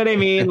 Like, you know what I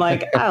mean?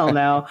 Like, I don't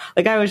know.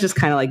 Like, I was just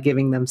kind of like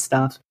giving them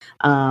stuff.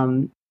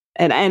 And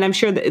I'm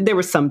sure that there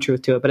was some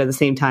truth to it, but at the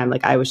same time,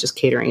 like I was just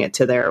catering it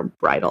to their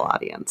bridal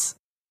audience.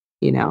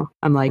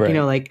 I'm like,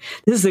 like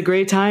this is a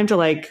great time to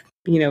like,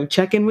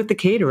 check in with the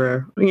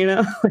caterer,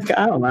 like,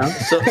 I don't know.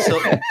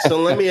 So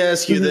let me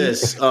ask you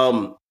this.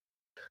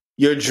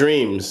 Your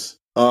dreams,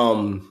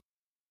 when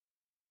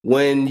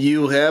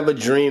you have a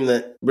dream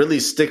that really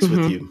sticks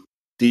with you,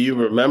 do you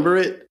remember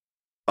it?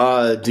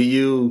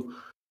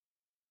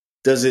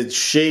 Does it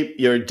shape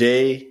your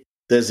day?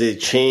 Does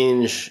it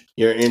change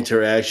your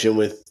interaction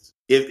with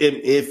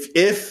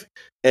if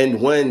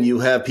and when you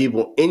have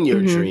people in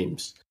your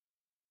dreams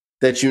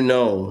that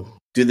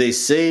do they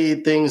say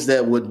things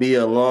that would be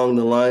along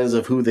the lines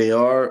of who they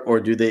are, or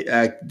do they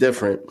act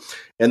different?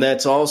 And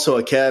that's also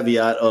a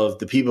caveat of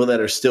the people that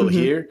are still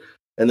here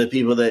and the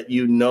people that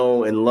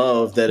and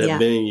love that have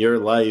been in your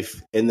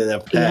life in the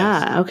past.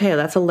 Yeah, okay,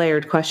 that's a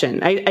layered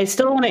question. I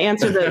still want to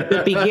answer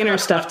the beginner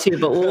stuff too,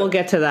 but we'll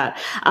get to that.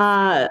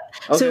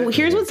 So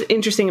here's what's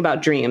interesting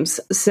about dreams.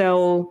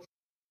 So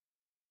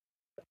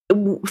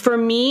for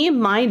me,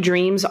 my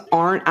dreams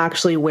aren't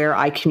actually where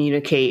I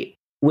communicate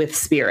with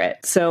spirit.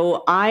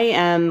 So I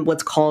am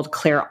what's called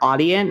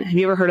clairaudient. Have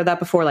you ever heard of that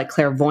before? Like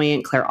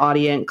clairvoyant,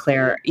 clairaudient,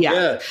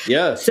 Yeah.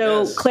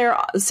 So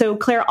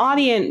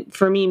clairaudient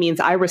for me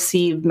means I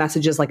receive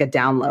messages like a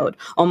download,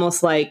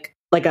 almost like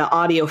an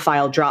audio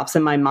file drops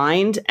in my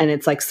mind and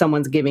it's like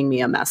someone's giving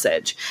me a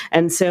message.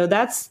 And so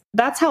that's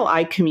how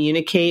I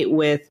communicate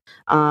with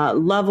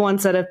loved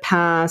ones that have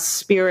passed,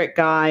 spirit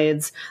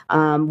guides,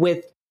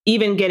 with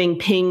even getting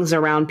pings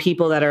around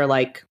people that are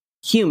like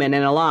human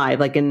and alive,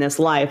 like in this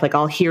life. Like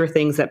I'll hear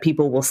things that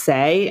people will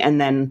say,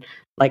 and then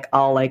like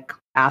I'll like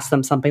ask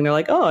them something. They're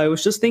like, "Oh, I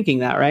was just thinking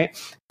that," right?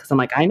 Because I'm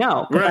like, I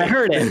know, I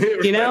heard it.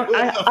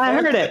 I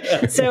heard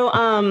it. So,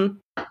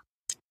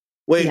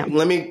 wait,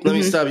 let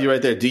me stop you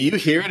right there. Do you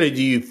hear it or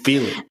do you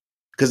feel it?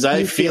 Because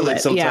I feel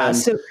it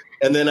sometimes. Yeah,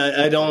 and then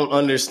I don't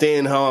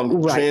understand how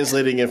I'm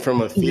translating it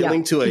from a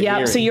feeling to a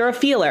hearing. So you're a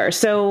feeler.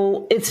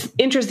 So it's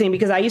interesting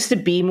because I used to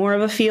be more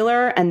of a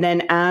feeler, and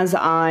then as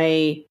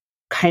I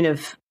kind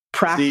of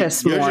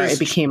practice more, it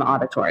became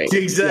auditory.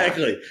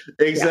 Exactly.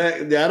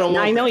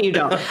 I know you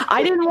don't.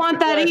 I didn't want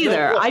that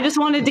either. I just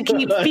wanted to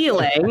keep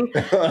feeling,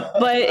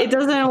 but it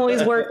doesn't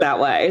always work that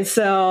way.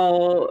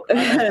 So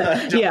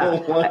thank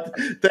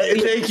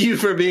you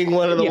for being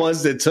one of the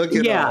ones that took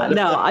it on.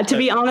 No, to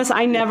be honest,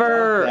 I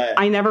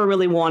never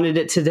really wanted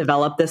it to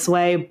develop this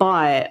way,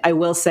 but I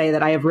will say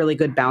that I have really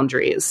good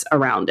boundaries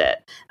around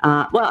it.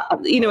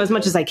 As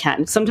much as I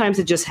can. Sometimes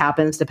it just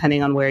happens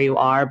depending on where you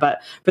are,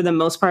 but for the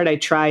most part, I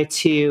try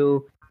to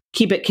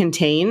keep it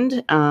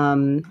contained.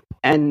 I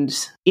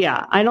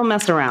don't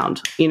mess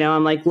around.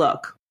 I'm like,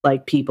 look,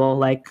 like people,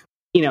 like,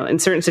 in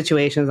certain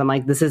situations, I'm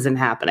like, this isn't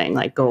happening.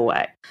 Like, go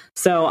away.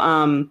 So,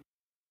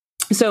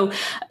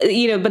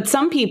 but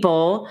some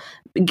people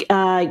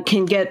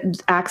can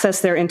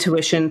access their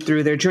intuition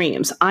through their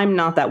dreams. I'm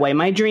not that way.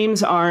 My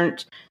dreams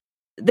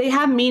they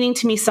have meaning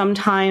to me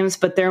sometimes,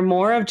 but they're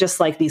more of just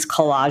like these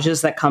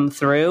collages that come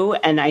through.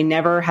 And I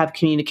never have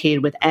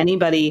communicated with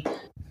anybody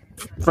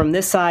from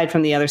this side,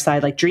 from the other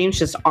side. Like dreams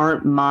just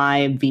aren't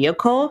my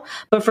vehicle.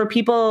 But for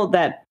people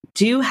that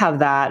do have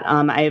that,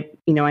 I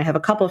have a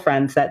couple of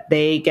friends that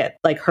they get,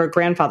 like, her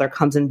grandfather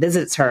comes and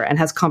visits her and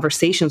has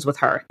conversations with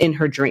her in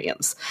her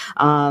dreams.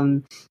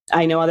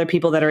 I know other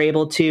people that are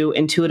able to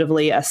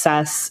intuitively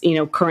assess,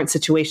 current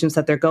situations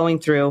that they're going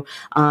through.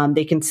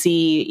 They can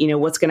see,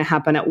 what's going to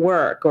happen at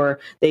work, or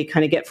they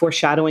kind of get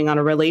foreshadowing on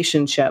a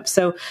relationship.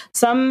 So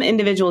some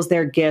individuals,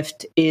 their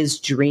gift is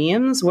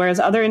dreams, whereas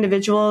other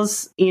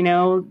individuals,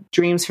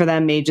 dreams for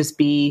them may just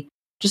be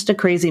just a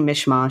crazy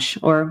mishmash,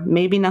 or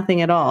maybe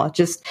nothing at all.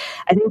 Just,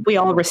 I think we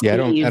all receive I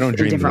don't dream in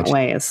different much.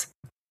 ways.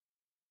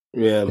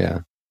 Yeah.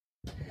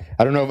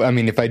 I don't know.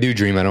 If I do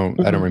dream, I don't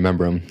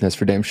remember them. That's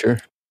for damn sure.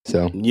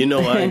 So,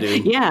 I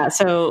do. Yeah.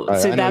 So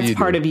that's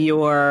part of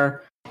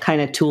your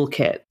kind of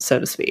toolkit, so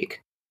to speak.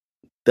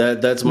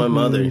 That's my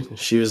mother.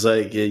 She was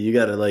like, yeah, you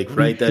got to like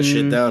write that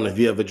shit down. If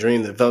you have a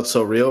dream that felt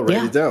so real,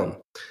 write it down.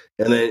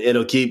 And then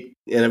it'll keep,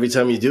 and every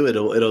time you do it,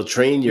 it'll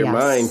train your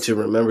mind to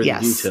remember the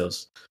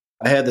details.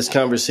 I had this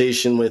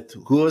conversation with,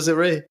 who was it,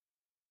 Ray?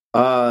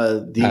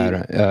 Scott,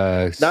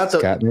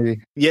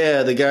 maybe?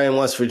 Yeah, the guy in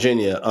West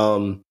Virginia.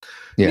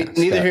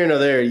 Neither here nor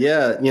there.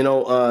 Yeah,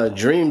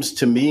 dreams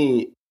to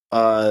me,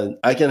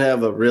 I can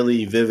have a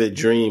really vivid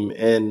dream,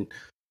 and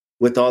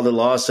with all the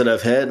loss that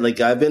I've had, like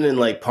I've been in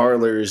like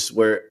parlors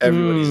where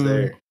everybody's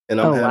there,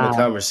 and I'm having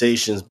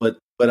conversations, but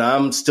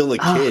I'm still a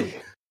kid.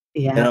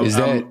 Yeah.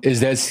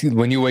 Is that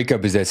when you wake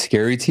up, is that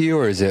scary to you,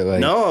 or is it like,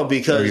 no,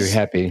 because are you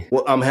happy?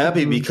 Well, I'm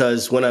happy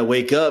because when I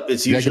wake up,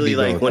 it's usually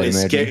like when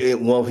it's scary.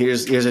 Well,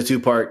 here's a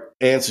 2-part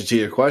answer to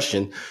your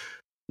question.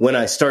 When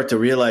I start to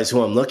realize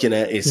who I'm looking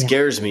at, it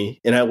scares me,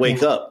 and I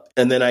wake up,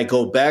 and then I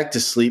go back to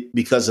sleep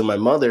because of my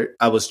mother.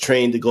 I was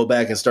trained to go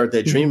back and start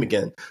that dream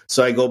again.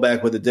 So I go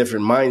back with a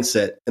different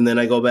mindset, and then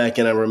I go back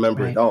and I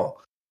remember it all.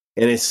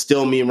 And it's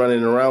still me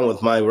running around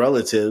with my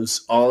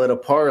relatives all at a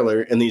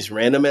parlor, and these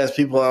random ass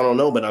people I don't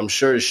know, but I'm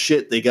sure as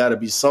shit they got to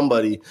be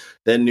somebody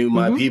that knew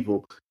my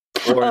people.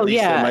 Or at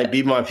least they might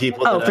be my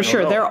people. Oh, for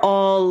sure. They're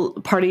all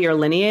part of your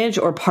lineage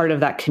or part of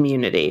that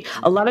community.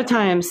 A lot of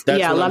times,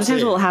 times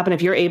what will happen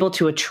if you're able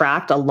to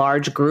attract a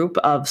large group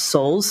of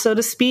souls, so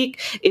to speak,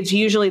 it's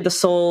usually the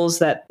souls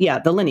that,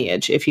 the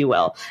lineage, if you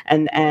will,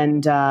 and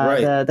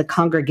the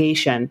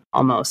congregation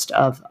almost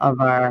of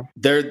our.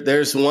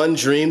 There's one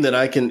dream that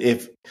I can,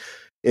 if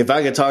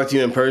I could talk to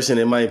you in person,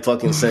 it might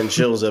fucking send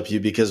chills up you,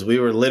 because we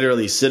were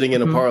literally sitting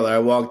in a parlor. I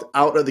walked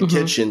out of the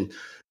kitchen,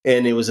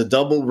 and it was a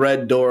double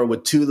red door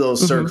with 2 of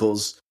those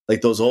circles,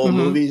 like those old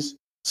movies.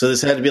 So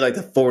this had to be like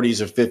the 40s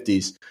or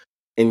 50s.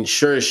 And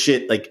sure as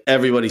shit, like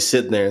everybody's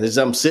sitting there. As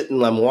I'm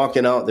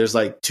walking out, there's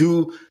like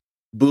 2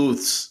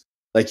 booths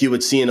like you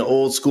would see in an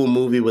old school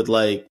movie with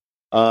like,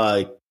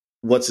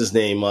 what's his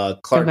name?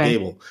 Clark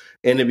Gable.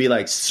 And it'd be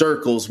like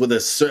circles with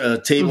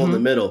a table in the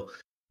middle.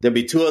 There'd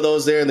be 2 of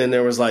those there. And then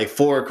there was like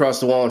 4 across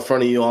the wall in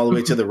front of you all the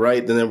way to the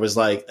right. Then there was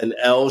like an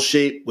L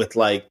shape with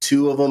like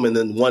 2 of them, and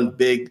then one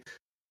big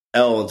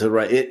L to the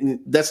right.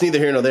 That's neither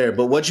here nor there.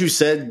 But what you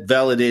said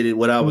validated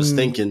what I was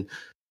thinking.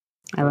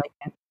 I like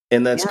it.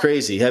 And that's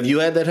crazy. Have you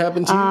had that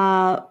happen to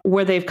you?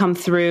 Where they've come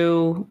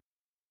through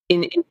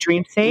in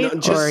dream state,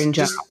 or in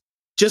general?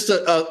 Just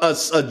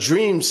a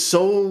dream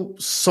so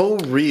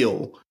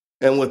real,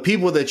 and with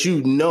people that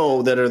you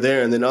know that are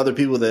there, and then other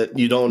people that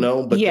you don't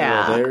know but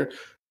that are there.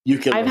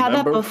 I've had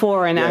that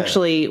before, and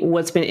actually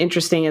what's been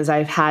interesting is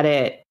I've had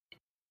it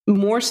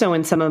more so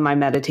in some of my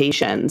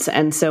meditations.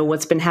 And so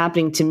what's been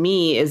happening to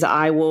me is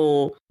I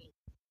will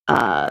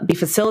be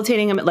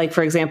facilitating them. Like,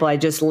 for example, I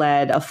just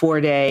led a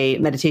 4-day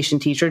meditation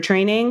teacher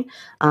training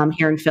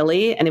here in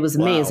Philly, and it was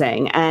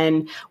amazing. Wow.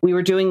 And we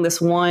were doing this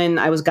one,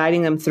 I was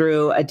guiding them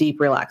through a deep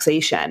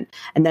relaxation.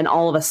 And then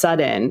all of a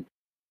sudden,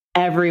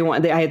 I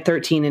had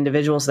 13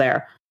 individuals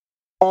there.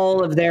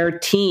 All of their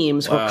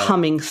teams were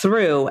coming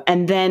through.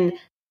 And then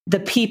the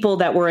people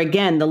that were,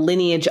 again, the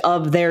lineage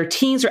of their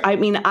teams.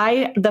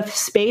 The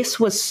space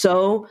was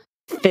so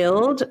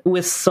filled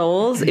with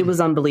souls. It was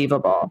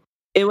unbelievable.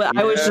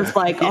 I was just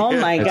like, oh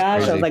my gosh.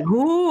 Crazy. I was like,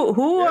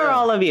 who are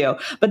all of you?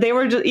 But they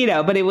were just,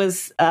 but it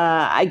was,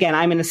 again,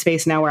 I'm in a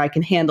space now where I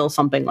can handle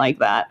something like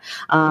that.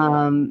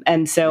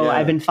 And so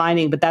I've been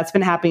finding, but that's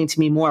been happening to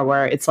me more,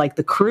 where it's like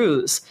the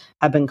crews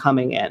have been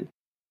coming in.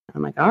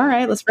 I'm like, all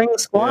right, let's bring the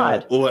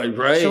squad. Yeah. Well,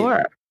 right.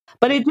 Sure.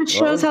 But it just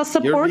shows how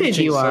supported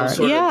you are.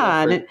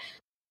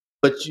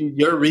 But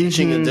you're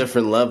reaching a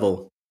different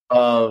level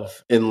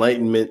of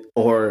enlightenment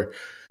or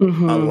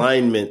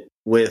alignment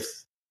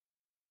with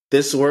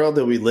this world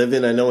that we live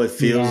in. I know it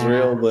feels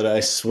real, but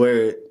I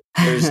swear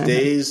there's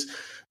days.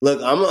 Look,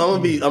 I'm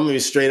gonna be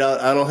straight out.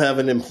 I don't have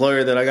an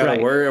employer that I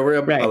gotta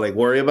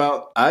worry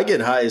about. I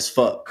get high as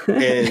fuck,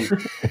 and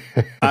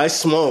I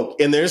smoke.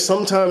 And there's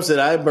sometimes that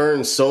I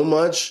burn so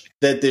much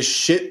that this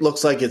shit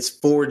looks like it's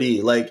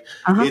 4D, like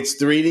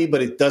it's 3D,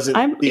 but it doesn't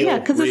feel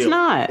because real. It's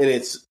not, and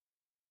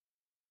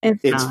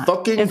it's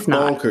fucking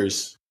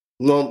bonkers.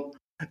 Well,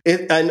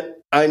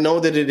 I know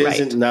that it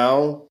isn't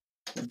now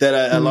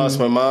that I lost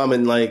my mom,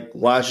 and like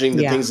watching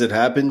the things that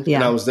happened,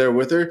 and I was there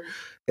with her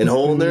and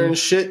holding her and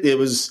shit.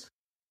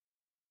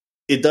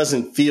 It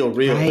doesn't feel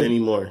real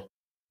anymore.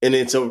 and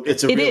it's a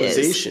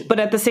realization. But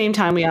at the same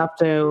time, we have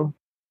to.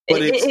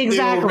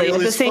 Exactly. At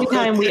the same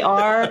time, we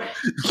are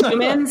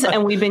humans,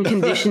 and we've been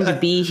conditioned to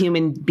be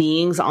human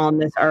beings on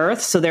this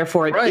earth. So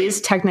therefore, it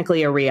is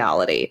technically a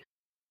reality.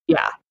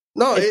 Yeah.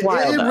 No, it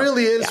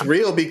really is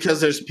real, because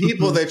there's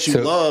people that you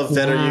love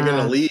that you're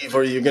going to leave,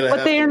 or you're going to.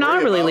 But they are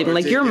not really leaving.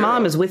 Like, your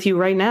mom is with you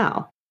right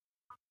now.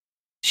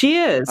 She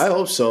is. I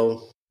hope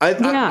so. I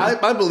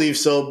believe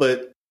so,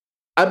 but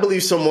I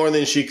believe so more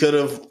than she could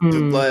have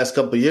the last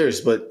couple of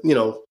years. But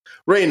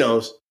Ray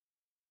knows.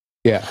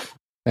 Yeah,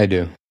 I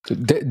do. So,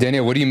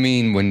 Danielle, what do you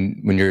mean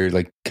when you're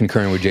like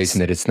concurring with Jason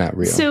that it's not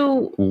real?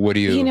 So what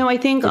do you? I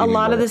think a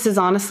lot of this is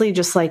honestly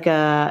just like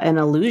an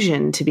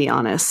illusion, to be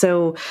honest.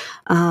 So,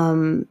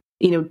 time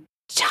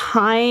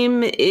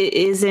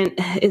isn't.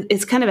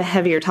 It's kind of a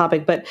heavier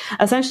topic, but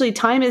essentially,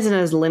 time isn't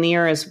as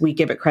linear as we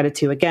give it credit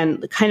to.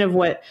 Again, kind of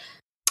what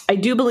I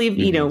do believe,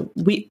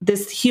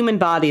 this human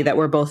body that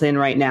we're both in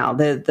right now,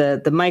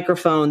 the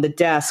microphone, the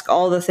desk,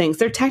 all the things,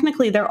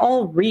 they're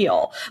all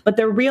real, but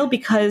they're real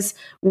because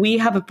we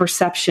have a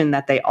perception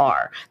that they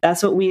are.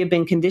 That's what we have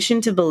been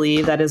conditioned to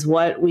believe. That is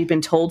what we've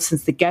been told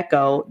since the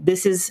get-go.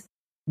 This is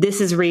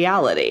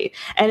reality.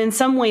 And in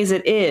some ways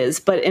it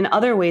is, but in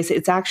other ways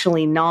it's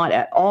actually not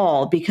at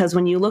all, because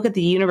when you look at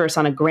the universe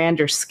on a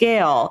grander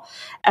scale,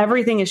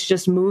 everything is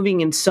just moving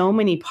in so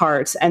many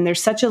parts, and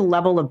there's such a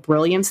level of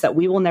brilliance that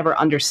we will never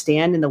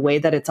understand in the way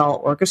that it's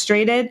all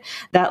orchestrated,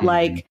 that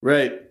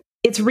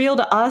it's real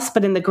to us,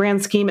 but in the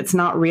grand scheme it's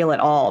not real at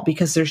all,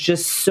 because there's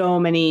just so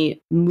many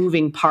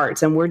moving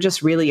parts, and we're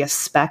just really a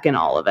speck in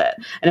all of it.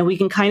 And if we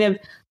can kind of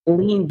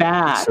lean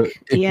back,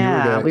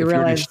 we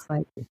realize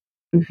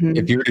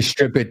if you were to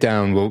strip it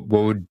down, what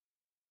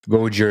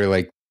would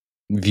your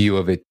view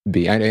of it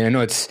be? I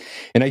know it's,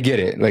 and I get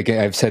it. Like,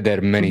 I've said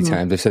that many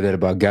times. I've said that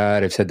about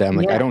God. I've said that. I'm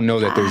like, I don't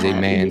know that there's a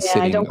man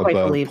sitting above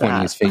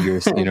pointing his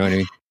fingers. You know what I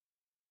mean?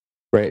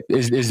 Right?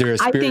 Is there a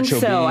spiritual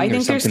being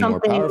or something more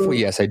powerful?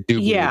 Yes, I do.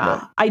 Believe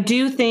that. I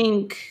do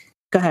think.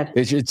 Go ahead.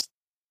 It's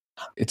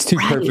too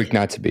perfect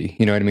not to be.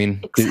 You know what I mean?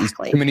 Exactly. There's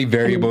too many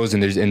variables,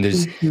 and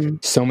there's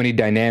so many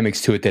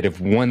dynamics to it that if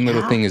one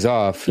little thing is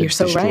off, it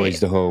destroys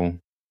the whole.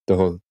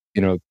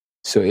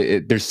 So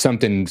there's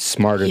something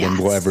smarter than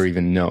we'll ever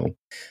even know.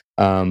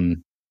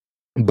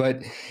 But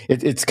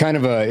it's kind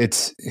of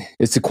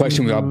it's a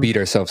question we all beat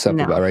ourselves up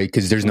about, right?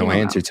 Because there's no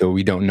answer to it.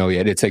 We don't know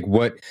yet. It's like, all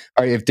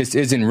right, if this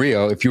isn't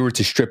real, if you were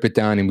to strip it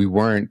down and we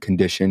weren't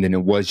conditioned and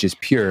it was just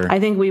pure, I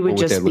think we would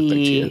just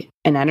be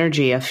an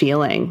energy, a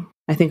feeling.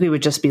 I think we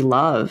would just be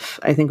love.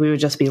 I think we would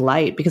just be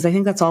light, because I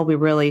think that's all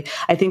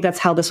I think that's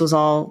how this was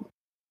all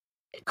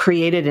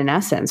created in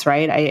essence,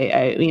 right?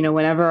 I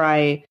whenever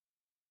I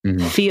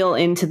feel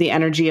into the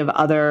energy of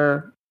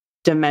other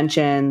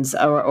dimensions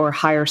or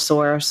higher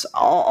source,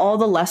 all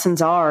the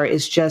lessons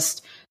is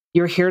just,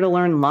 you're here to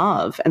learn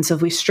love. And so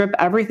if we strip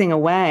everything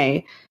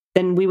away,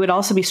 then we would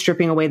also be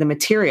stripping away the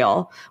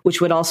material, which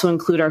would also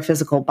include our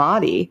physical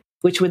body,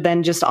 which would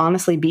then just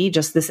honestly be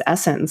just this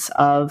essence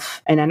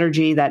of an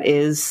energy that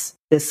is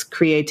this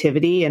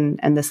creativity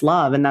and this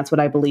love. And that's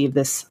what I believe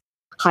this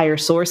higher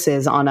source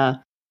is, on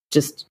a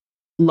just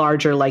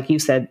larger, like you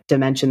said,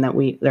 dimension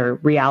or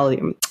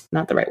reality,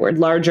 not the right word,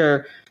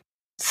 larger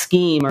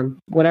scheme or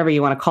whatever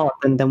you want to call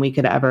it than we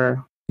could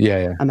ever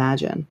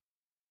imagine.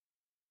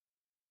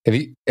 Have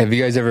you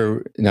guys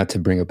ever, not to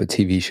bring up a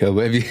TV show,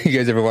 but have you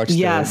guys ever watched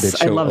the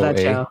show I love that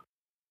show.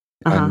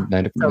 On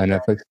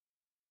Netflix?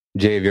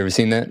 Jay, have you ever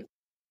seen that?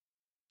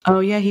 Oh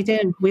yeah, he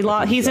did.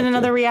 He's in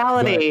another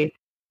reality.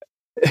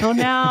 But, oh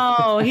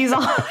no, he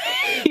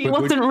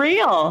wasn't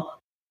real.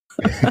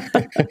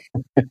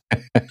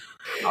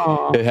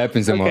 It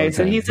happens to him all the time.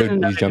 So he's in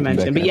another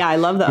dimension. But I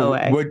love the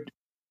OA.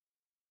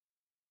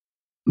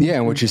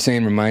 And what you're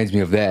saying reminds me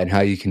of that, and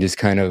how you can just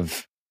kind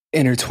of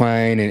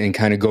intertwine and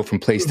kind of go from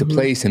place to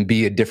place and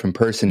be a different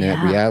person. And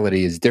that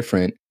reality is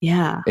different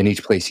in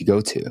each place you go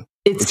to.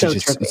 It's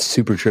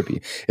super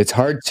trippy. It's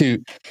hard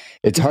to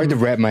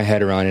wrap my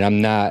head around it.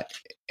 I'm not,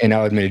 and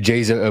I'll admit it,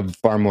 Jay's a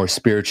far more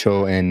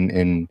spiritual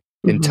and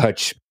in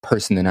touch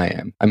person than I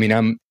am. I mean,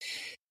 I'm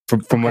a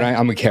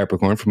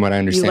Capricorn. From what I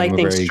understand, I'm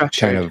a very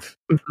kind of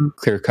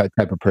clear cut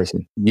type of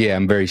person. Yeah,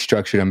 I'm very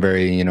structured. I'm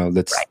very,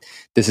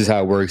 this is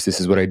how it works. This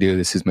is what I do.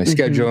 This is my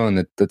schedule,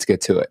 and let's get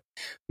to it.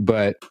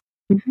 But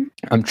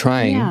I'm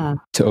trying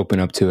to open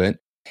up to it,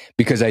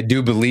 because I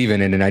do believe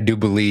in it, and I do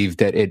believe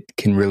that it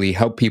can really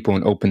help people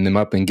and open them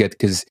up and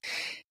because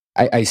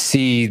I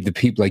see the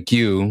people like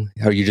you,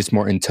 how you're just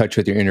more in touch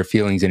with your inner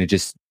feelings, and it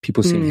just,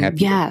 people seem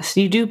happier. Yes,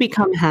 you do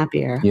become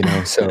happier.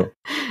 So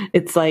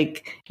it's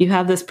like you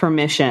have this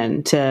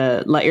permission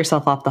to let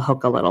yourself off the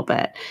hook a little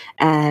bit.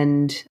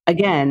 And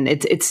again,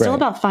 it's still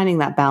about finding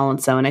that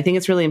balance, though. And I think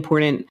it's really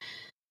important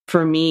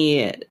for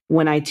me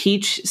when I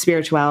teach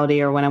spirituality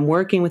or when I'm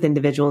working with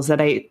individuals that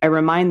I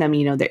remind them,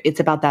 that it's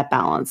about that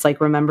balance, like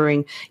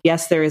remembering,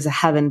 yes, there is a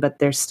heaven, but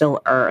there's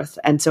still earth.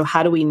 And so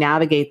how do we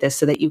navigate this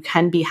so that you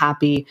can be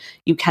happy,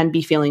 you can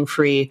be feeling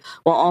free,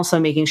 while also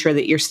making sure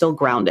that you're still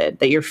grounded,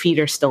 that your feet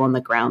are still on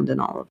the ground in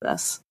all of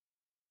this.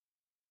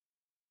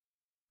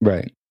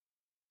 Right.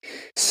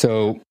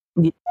 So,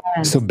 Yes.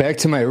 so back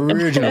to my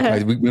original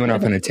question. We went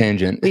off on a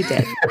tangent. We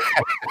did.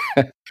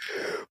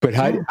 But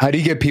how do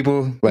you get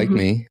people like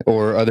me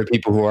or other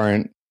people who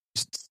aren't,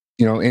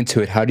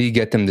 into it? How do you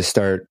get them to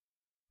start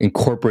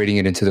incorporating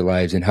it into their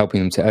lives and helping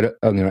them to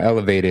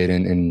elevate it?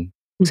 And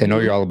 'cause I know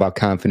you're all about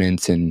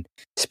confidence and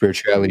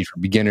spirituality for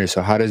beginners.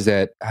 So how do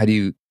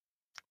you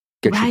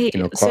get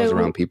your claws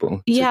around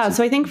people?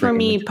 So I think for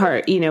me,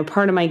 part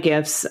of my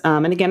gifts,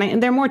 and again,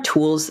 they're more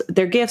tools.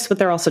 They're gifts, but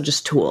they're also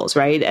just tools,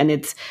 right? And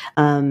it's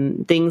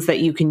things that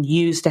you can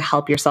use to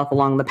help yourself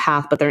along the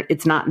path, but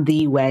it's not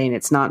the way and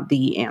it's not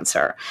the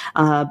answer.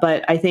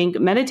 But I think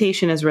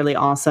meditation is really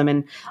awesome.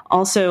 And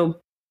also,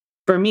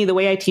 for me, the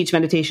way I teach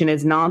meditation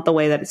is not the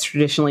way that it's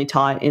traditionally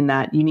taught, in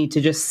that you need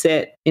to just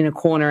sit in a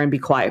corner and be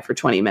quiet for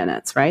 20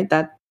 minutes, right?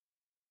 That's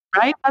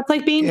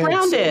like being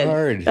grounded.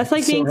 So that's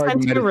like being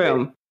sent to a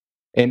room.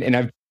 And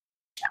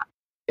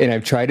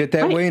I've tried it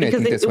that way, and because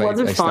I think that's why it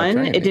wasn't fun.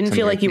 It didn't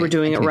feel like you were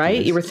doing it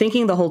right. You were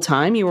thinking the whole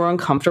time. You were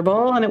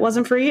uncomfortable, and it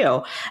wasn't for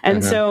you.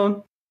 And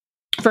so,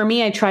 for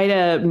me, I try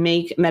to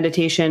make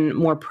meditation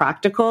more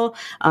practical.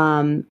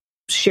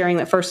 Sharing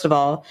that, first of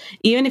all,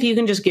 even if you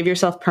can just give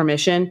yourself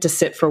permission to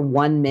sit for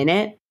 1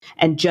 minute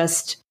and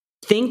just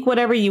think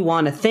whatever you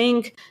want to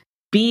think,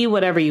 be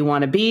whatever you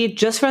want to be,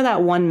 just for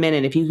that 1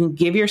 minute, if you can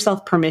give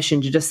yourself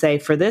permission to just say,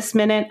 for this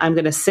minute, I'm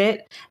going to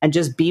sit and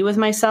just be with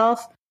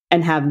myself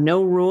and have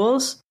no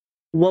rules,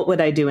 what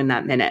would I do in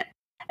that minute?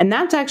 And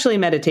that's actually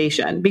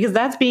meditation, because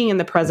that's being in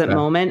the present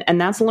moment,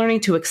 and that's learning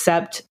to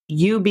accept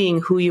you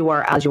being who you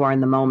are as you are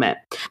in the moment.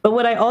 But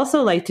what I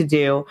also like to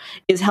do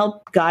is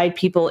help guide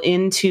people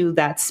into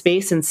that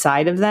space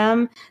inside of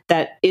them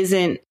that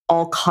isn't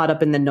all caught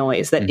up in the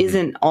noise, that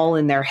isn't all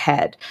in their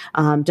head,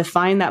 to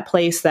find that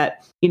place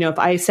that, if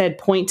I said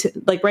point to,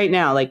 like right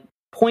now, like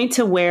point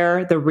to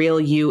where the real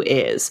you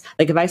is.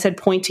 Like if I said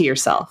point to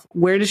yourself,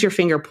 where does your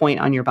finger point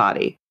on your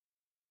body?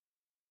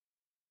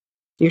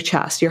 Your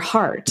chest, your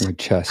heart, your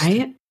chest,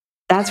 right?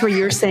 That's where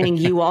you're saying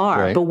you are.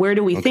 Right. But where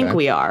do we think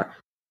we are?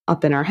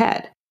 Up in our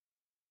head.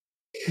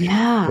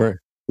 Yeah.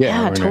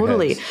 Yeah,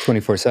 totally.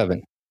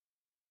 24/7.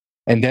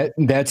 And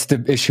that's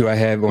the issue I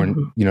have, or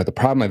the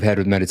problem I've had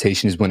with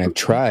meditation is when I've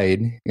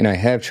tried, and I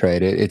have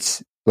tried it.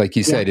 It's like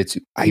you said,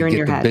 I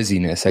get the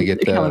busyness, I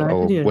get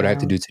the what I have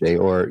to do today,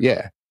 or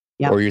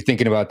or you're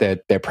thinking about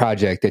that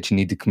project that you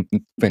need to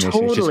finish.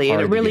 Totally,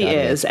 and it really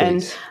is.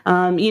 And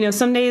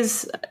some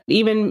days,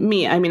 even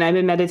me, I mean, I've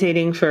been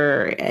meditating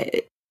for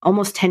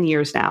almost 10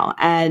 years now,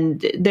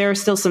 and there are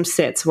still some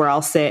sits where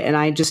I'll sit and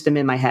I just am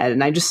in my head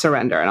and I just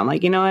surrender, and I'm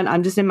like, you know what,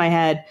 I'm just in my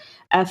head.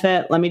 F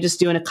it. Let me just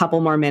do in a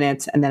couple more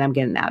minutes, and then I'm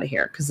getting out of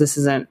here, because this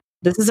isn't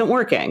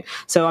working.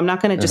 So I'm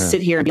not going to just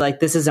sit here and be like,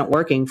 this isn't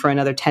working for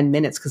another 10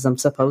 minutes because I'm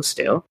supposed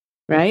to.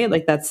 Right?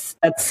 Like that's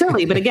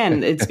silly. But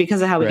again, it's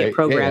because of how we get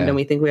programmed and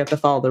we think we have to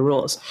follow the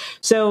rules.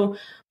 So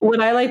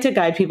what I like to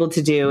guide people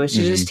to do is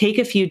to just take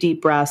a few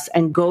deep breaths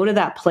and go to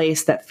that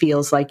place that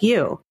feels like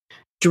you.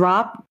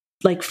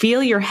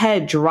 Feel your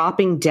head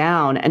dropping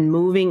down and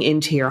moving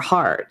into your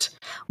heart.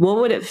 What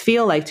would it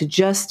feel like to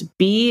just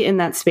be in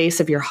that space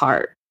of your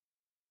heart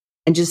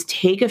and just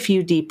take a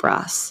few deep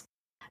breaths,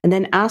 and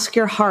then ask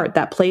your heart,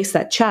 that place,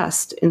 that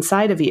chest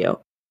inside of you,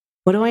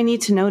 what do I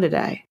need to know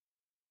today?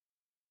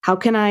 How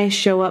can I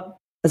show up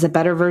as a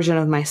better version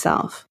of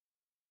myself?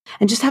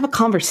 And just have a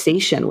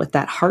conversation with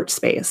that heart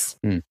space.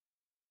 And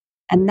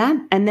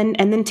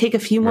then take a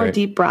few more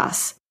deep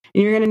breaths.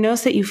 And you're going to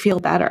notice that you feel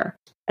better.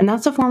 And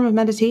that's a form of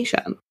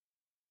meditation.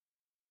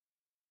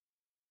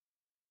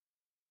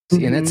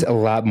 See, and that's a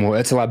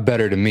lot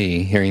better to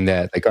me, hearing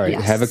that. Like, all right,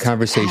 have a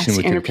conversation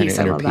with your kind of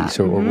inner peace,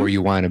 or where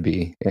you want to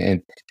be.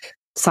 And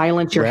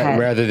silence your head.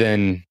 Rather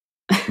than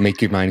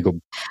make your mind go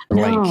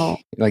blank. No.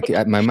 Like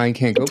my mind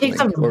can't go blank. It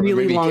takes a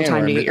really long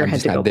time to get your head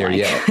to go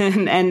blank.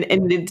 and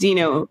it's,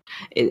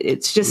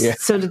 it's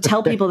just so to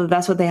tell people that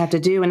that's what they have to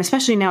do. And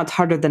especially now, it's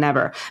harder than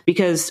ever,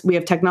 because we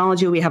have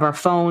technology, we have our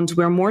phones,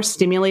 we're more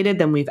stimulated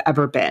than we've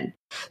ever been.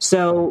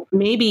 So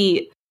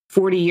maybe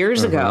 40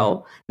 years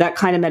ago, that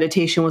kind of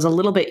meditation was a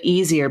little bit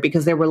easier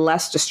because there were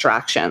less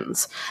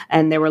distractions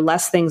and there were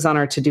less things on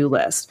our to-do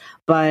list.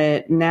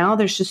 But now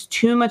there's just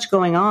too much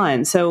going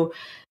on. So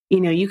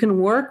you can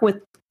work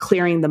with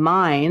clearing the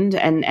mind,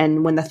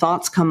 and when the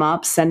thoughts come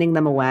up, sending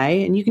them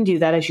away. And you can do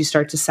that as you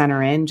start to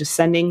center in, just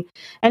sending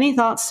any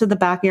thoughts to the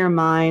back of your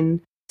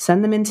mind,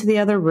 send them into the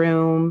other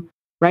room.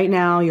 Right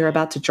now, you're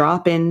about to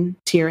drop in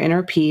to your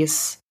inner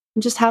peace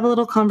and just have a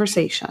little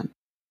conversation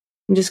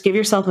and just give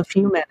yourself a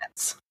few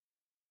minutes.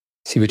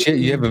 See, but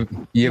you have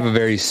a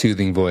very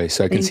soothing voice,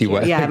 so I can see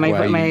why. Yeah,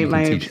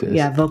 my teach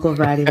this. Vocal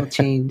variety will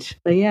change,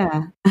 but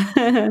yeah.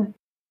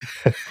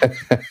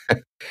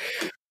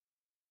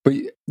 But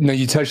no,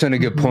 you touched on a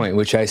good point,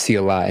 which I see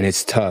a lot, and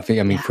it's tough.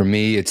 I mean, for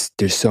me,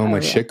 there's so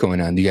much shit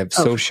going on. You have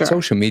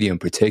social media in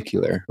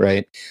particular,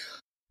 right?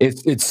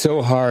 It's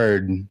so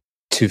hard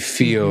to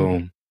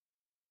feel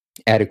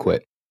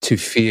adequate, to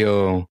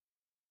feel.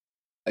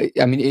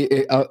 I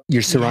mean,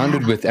 you're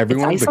surrounded with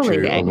everyone, but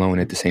you're alone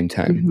at the same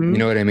time. You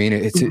know what I mean?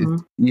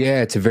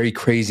 It's a very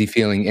crazy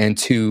feeling, and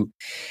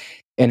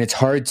And it's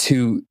hard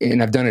to,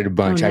 and I've done it a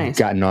bunch. Nice. I've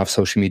gotten off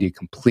social media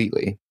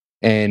completely.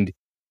 And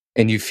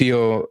you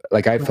feel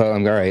like I felt,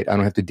 I'm all right, I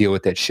don't have to deal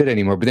with that shit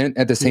anymore. But then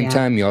at the same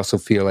time, you also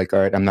feel like,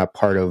 all right, I'm not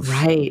part of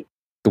the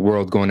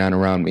world going on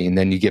around me. And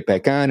then you get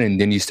back on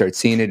and then you start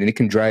seeing it, and it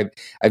can drive,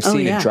 I've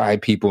seen it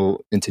drive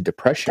people into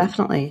depression.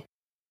 Definitely.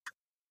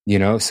 You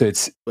know, so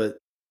it's,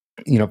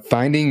 you know,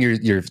 finding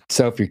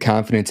yourself, your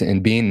confidence,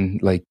 and being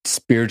like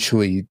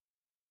spiritually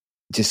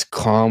just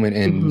calm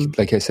and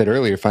like I said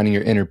earlier, finding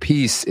your inner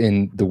peace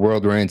in the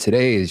world we're in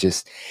today is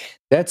just,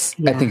 that's,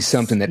 I think,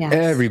 something that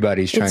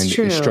everybody's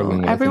struggling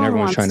with. Everyone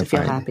wants trying to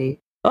feel find happy.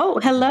 Oh,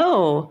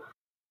 hello.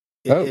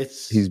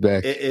 He's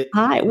back.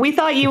 Hi. We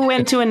thought you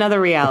went to another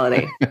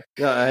reality.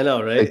 No, I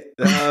know, right?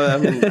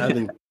 I've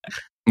been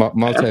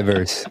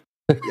multiverse.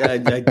 Yeah, I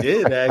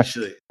did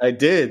actually. I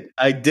did.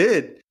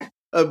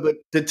 But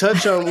to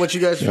touch on what you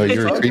guys were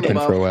talking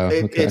about, for a while.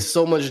 It's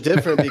so much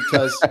different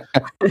because,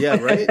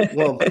 right?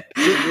 Well,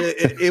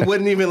 it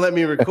wouldn't even let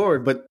me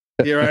record, but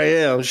here I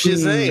am.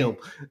 Shazam!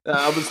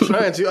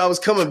 I was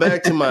coming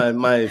back to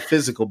my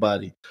physical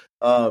body.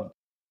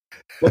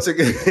 What's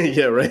it?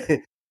 Yeah,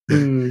 right.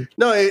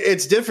 No,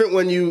 it's different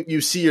when you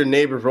see your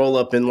neighbor roll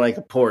up in like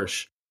a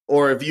Porsche,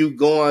 or if you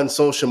go on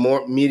social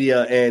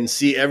media and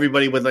see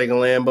everybody with like a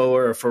Lambo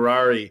or a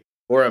Ferrari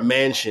or a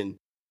mansion.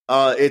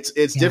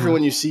 It's different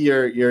when you see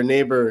your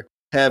neighbor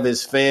have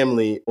his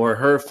family or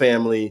her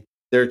family,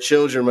 their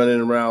children running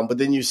around, but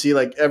then you see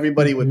like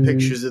everybody with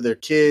pictures of their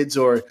kids,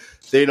 or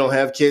they don't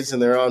have kids and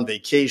they're on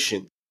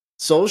vacation.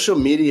 Social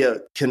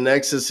media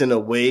connects us in a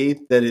way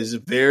that is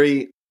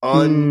very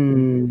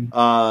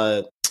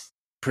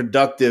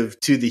productive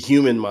to the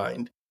human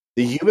mind.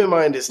 The human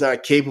mind is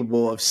not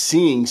capable of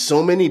seeing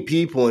so many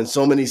people in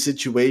so many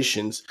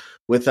situations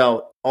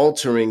without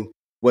altering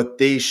what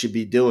they should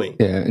be doing.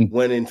 Yeah,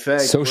 when in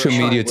fact, social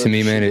media to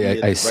me,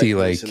 man, I see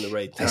like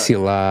I see a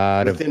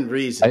lot within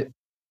reason.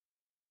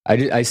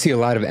 I see a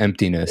lot of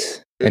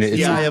emptiness, and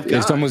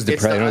it's almost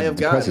depressing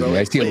me.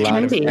 I see a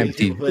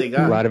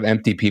lot of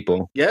empty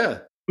people. Yeah,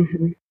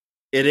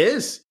 it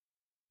is.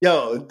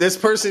 Yo, this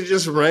person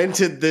just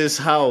rented this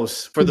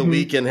house for the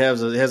weekend.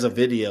 Has a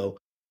video.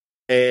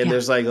 And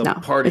there's like a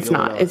party going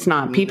on. It's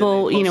not.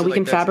 People, we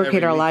can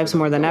fabricate our lives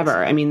more than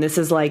ever. I mean, this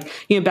is like,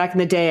 back in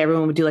the day,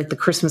 everyone would do like the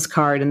Christmas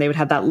card and they would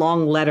have that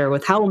long letter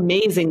with how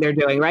amazing they're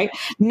doing, right?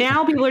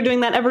 Now people are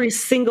doing that every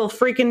single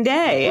freaking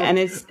day. And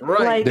it's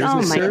like, there's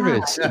a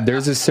service.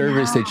 There's a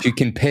service that you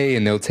can pay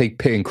and they'll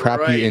take and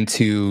crop you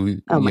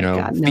into,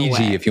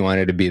 Fiji if you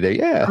wanted to be there.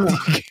 Yeah.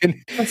 You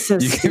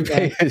can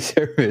pay a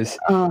service.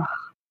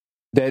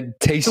 That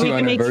takes you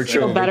on a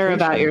virtual. You feel better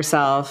about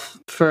yourself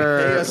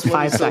for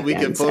 5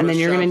 seconds, and then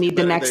you're going to need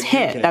the next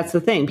hit. That's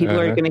the thing. People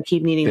are going to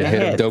keep needing the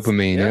hit.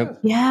 Dopamine. Yep.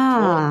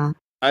 Yeah.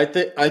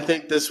 Well, I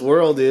think this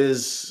world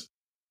it's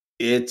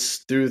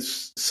through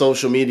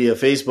social media,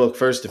 Facebook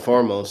first and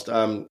foremost.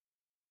 I'm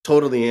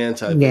totally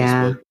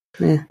anti-Facebook.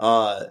 Yeah.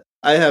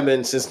 I have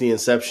been since the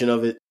inception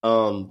of it.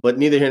 But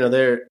neither here nor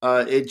there.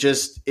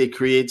 It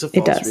creates a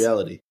false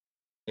reality,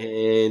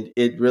 and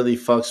it really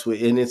fucks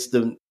with. And it's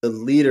the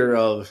leader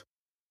of.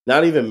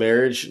 Not even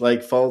marriage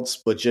like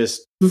faults, but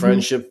just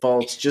friendship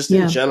faults, just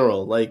in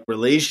general, like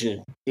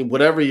relation,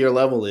 whatever your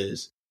level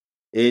is,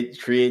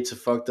 it creates a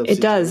fucked up situation.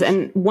 It does.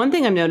 And one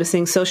thing I'm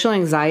noticing, social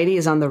anxiety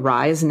is on the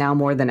rise now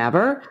more than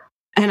ever.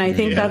 And I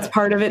think that's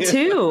part of it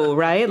too,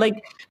 right?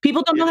 Like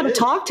people don't know how to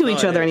talk to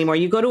each other anymore.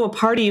 You go to a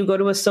party, you go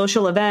to a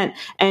social event,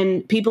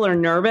 and people are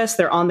nervous.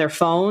 They're on their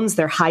phones.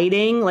 They're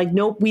hiding. Like,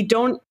 nope, we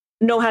don't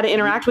know how to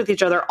interact with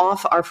each other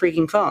off our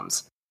freaking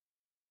phones.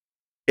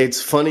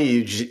 It's funny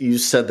you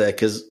said that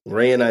because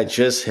Ray and I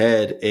just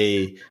had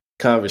a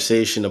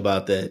conversation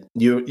about that.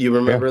 You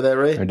remember that,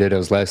 Ray? I did. It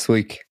was last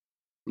week.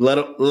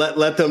 Let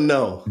them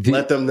know.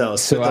 Let them know.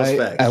 So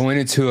I went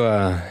into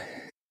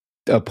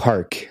a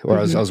park, or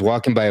I was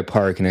walking by a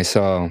park, and I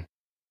saw.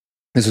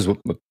 This is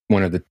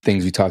one of the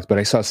things we talked about.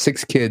 I saw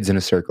 6 kids in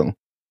a circle.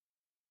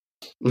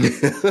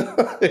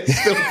 It's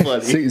still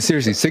funny.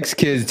 Seriously, 6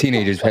 kids,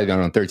 teenagers, probably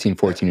around 13,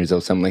 14 years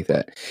old, something like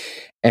that,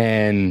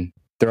 and.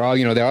 They're all,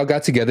 they all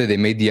got together. They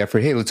made the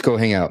effort. Hey, let's go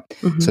hang out.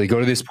 So they go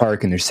to this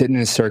park and they're sitting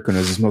in a circle.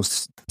 And there's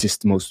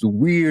the most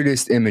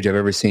weirdest image I've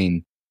ever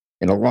seen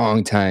in a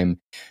long time.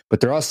 But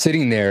they're all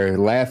sitting there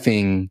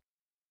laughing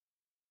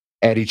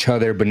at each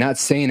other, but not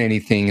saying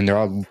anything. And they're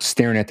all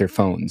staring at their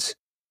phones.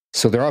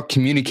 So they're all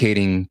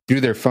communicating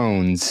through their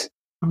phones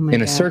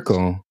in a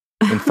circle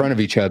in front of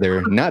each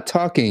other, not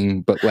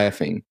talking, but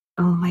laughing.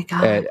 Oh my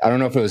God. I don't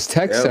know if it was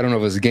text. I don't know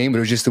if it was a game, but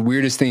it was just the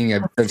weirdest thing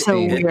I've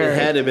seen. It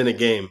had to have been a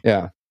game.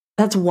 Yeah.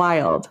 That's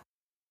wild.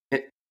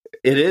 It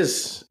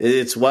is.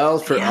 It's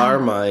wild for our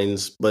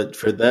minds, but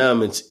for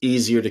them, it's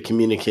easier to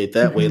communicate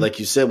that way. Like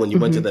you said, when you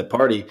went to that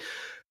party,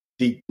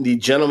 the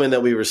gentleman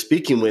that we were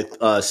speaking with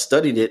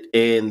studied it,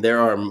 and there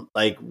are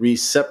like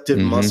receptive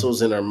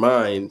muscles in our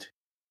mind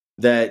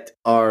that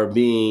are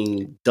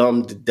being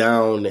dumbed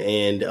down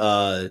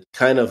and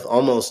kind of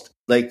almost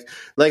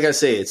like I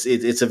say,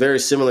 it's a very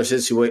similar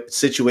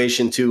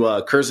situation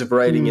to cursive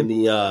writing in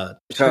the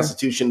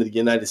Constitution of the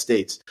United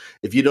States.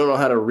 If you don't know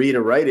how to read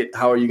or write it,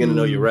 how are you going to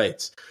know your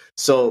rights?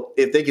 So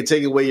if they could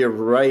take away your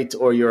right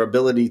or your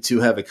ability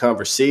to have a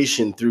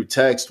conversation through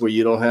text where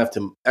you don't have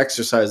to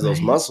exercise those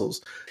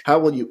muscles, how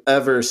will you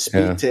ever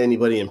speak to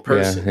anybody in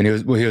person? Yeah.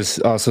 And he was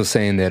also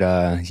saying that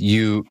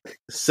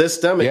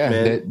systemic,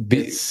 man.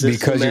 Because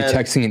you're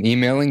texting and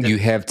emailing, you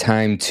have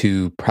time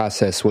to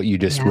process what you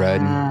just read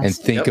and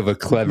think of a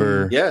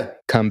clever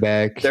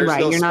comeback. There's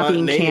no you're not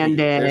being candid.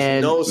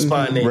 There's no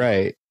spontaneity.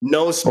 Right.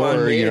 No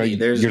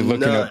spontaneity. Or, you're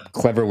looking up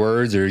clever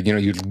words, or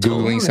you're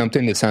Googling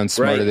something that sounds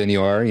smarter than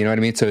you are. You know what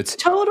I mean? So it's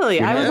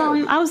totally.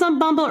 I was on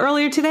Bumble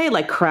earlier today,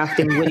 like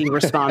crafting witty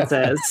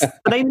responses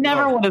that I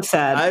never would have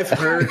said.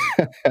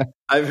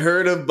 I've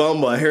heard of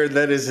Bumble. I heard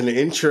that is an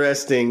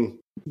interesting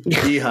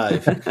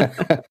beehive.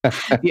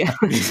 Yeah.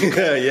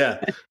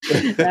 Yeah.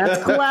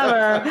 That's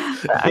clever.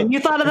 And you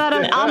thought of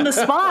that on the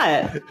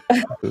spot.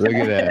 Look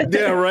at that.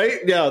 Yeah, right?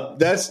 Yeah,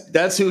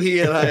 that's who he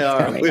and I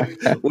are.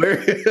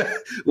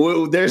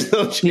 There's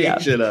no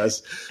change in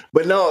us.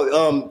 But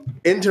no,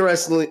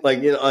 interestingly,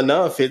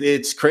 enough,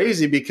 it's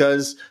crazy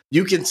because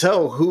you can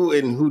tell who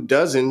and who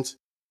doesn't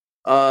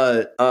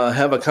have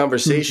a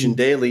conversation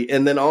daily.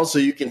 And then also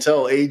you can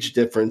tell age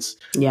difference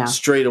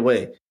straight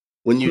away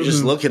when you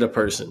just look at a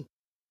person.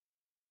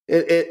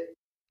 And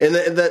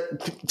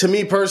that to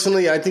me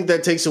personally, I think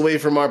that takes away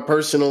from our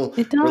personal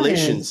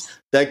relations.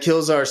 That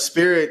kills our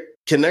spirit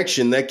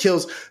connection. That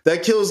kills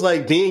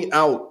like being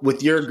out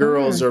with your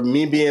girls or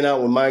me being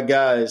out with my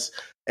guys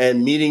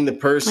and meeting the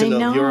person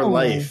of your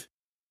life,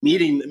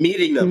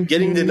 meeting them,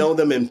 getting to know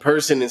them in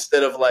person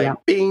instead of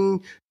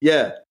bing.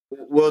 Yeah.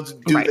 Well,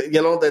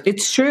 that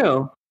it's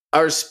true.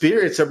 Our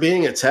spirits are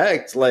being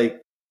attacked. Like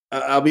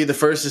I'll be the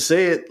first to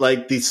say it.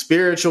 Like the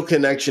spiritual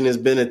connection has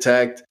been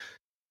attacked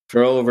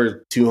for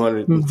over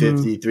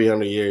 250,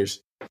 300 years,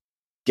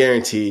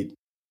 guaranteed.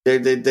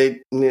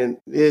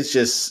 It's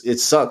just, it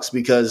sucks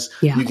because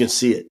you can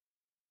see it.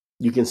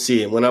 You can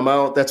see it. When I'm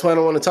out, that's why I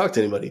don't want to talk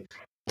to anybody.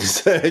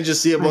 I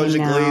just see a bunch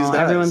of glazed eyes.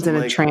 Everyone's in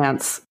a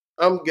trance.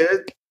 I'm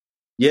good.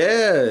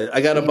 Yeah,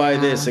 I got to buy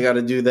this. I got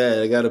to do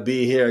that. I got to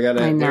be here. I got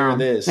to wear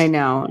this. I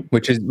know.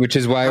 Which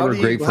is why we're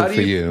grateful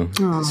for you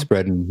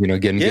spreading,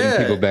 getting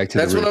people back to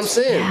the roots. That's what I'm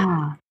saying.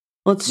 Yeah.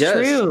 Well, it's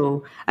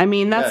true. I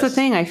mean, that's the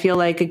thing. I feel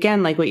like,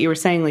 again, like what you were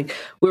saying, like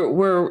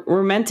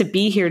we're meant to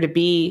be here to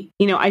be,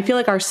 I feel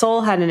like our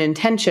soul had an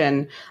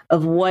intention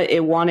of what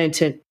it wanted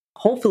to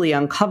hopefully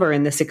uncover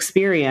in this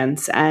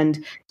experience.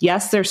 And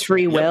yes, there's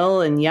free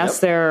will, and yes,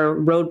 there are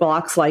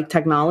roadblocks like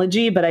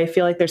technology, but I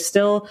feel like there's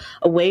still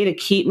a way to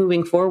keep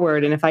moving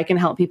forward. And if I can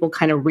help people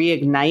kind of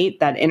reignite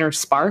that inner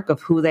spark of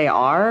who they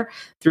are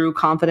through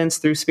confidence,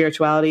 through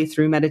spirituality,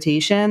 through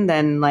meditation,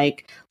 then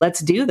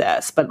let's do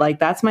this. But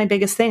that's my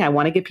biggest thing. I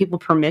want to give people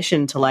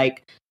permission to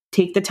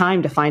take the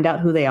time to find out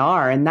who they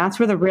are. And that's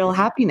where the real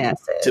happppiness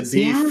is. To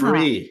be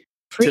free.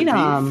 Freedom.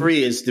 To be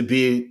free is to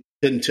be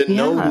to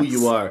know who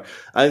you are.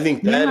 I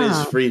think that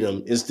is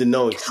freedom, is to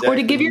know exactly or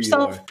to give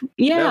yourself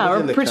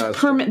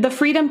the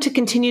freedom to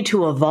continue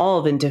to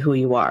evolve into who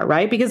you are,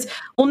 right? Because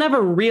we'll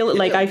never really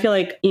I feel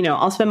like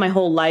I'll spend my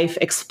whole life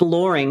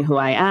exploring who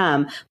I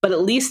am, but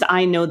at least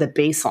I know the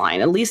baseline.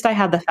 At least I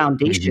have the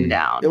foundation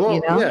down.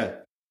 Yeah.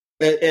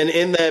 And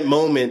in that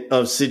moment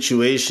of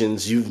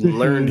situations, you've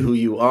learned who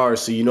you are,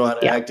 so you know how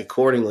to act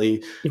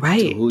accordingly to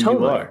who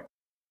you are.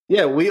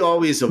 Yeah, we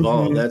always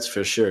evolve, that's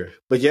for sure.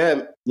 But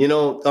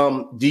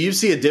do you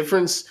see a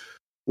difference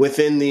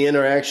within the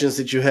interactions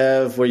that you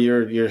have where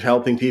you're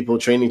helping people,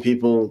 training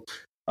people,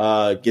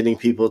 getting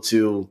people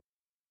to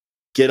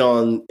get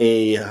on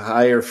a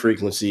higher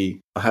frequency,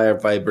 a higher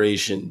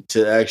vibration,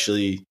 to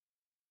actually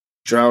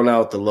drown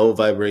out the low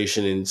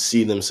vibration and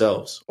see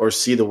themselves or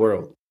see the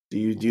world? Do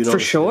you know? For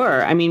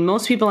sure. I mean,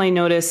 most people I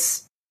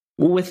notice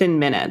within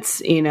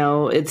minutes.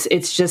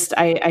 It's just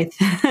I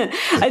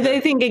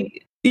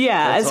think.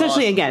 Yeah, that's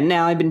especially awesome. Again,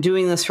 now I've been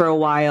doing this for a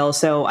while,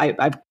 so I'm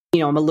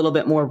a little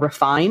bit more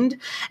refined,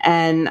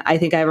 and I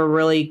think I have a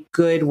really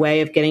good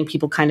way of getting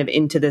people kind of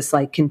into this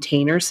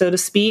container, so to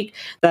speak,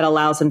 that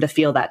allows them to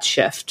feel that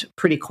shift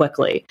pretty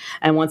quickly.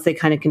 And once they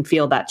kind of can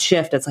feel that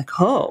shift, it's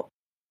oh,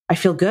 I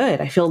feel good.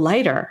 I feel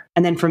lighter.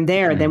 And then from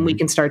there, then we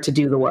can start to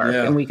do the work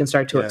and we can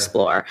start to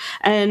explore.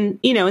 And,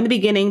 in the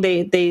beginning,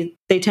 they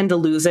tend to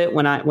lose it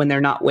when they're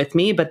not with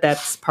me, but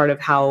that's part of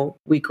how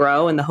we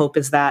grow. And the hope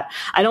is that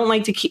I don't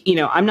like to keep,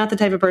 I'm not the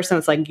type of person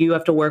that's you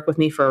have to work with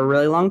me for a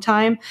really long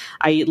time.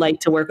 I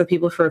like to work with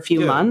people for a few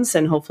months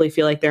and hopefully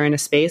feel like they're in a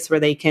space where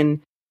they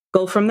can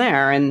go from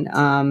there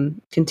and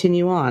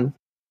continue on.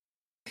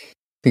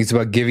 I think it's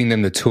about giving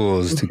them the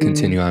tools to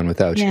continue on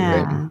without you,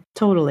 right? Yeah,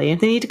 totally.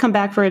 If they need to come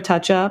back for a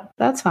touch-up,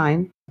 that's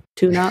fine.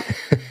 Tune up.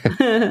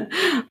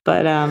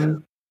 But,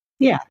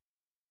 yeah.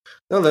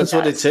 No, that's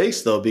what it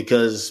takes, though,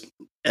 because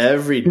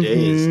every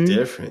day is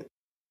different.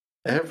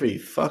 Every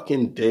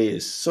fucking day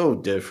is so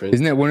different.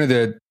 Isn't that one of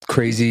the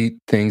crazy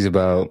things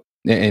about...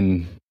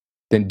 And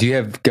then do you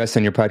have guests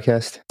on your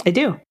podcast? I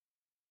do.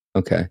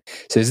 Okay.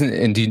 So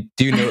do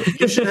you know?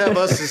 You should have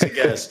us as a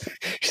guest.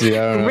 She's like,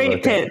 I don't know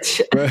Great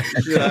pitch.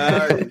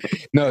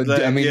 No,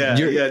 I mean,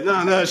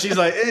 no. She's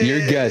like, your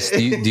guests.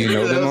 Do you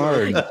know them all,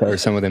 or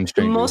some of them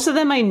strangers? Most of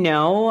them I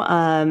know.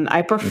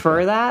 I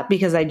prefer that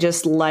because I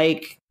just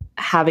like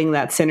having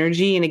that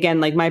synergy. And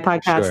again, like my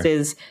podcast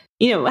is,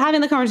 having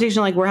the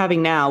conversation like we're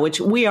having now,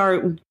 which we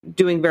are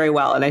doing very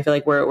well. And I feel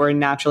like we're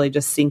naturally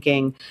just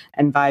syncing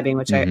and vibing,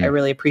 which I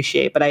really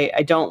appreciate. But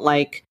I don't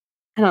like,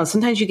 I don't know,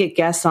 sometimes you get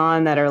guests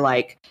on that are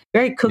like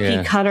very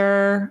cookie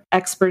cutter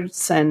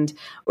experts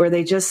or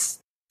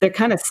they're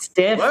kind of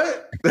stiff.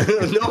 What?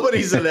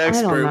 Nobody's an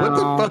expert. What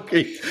the fuck are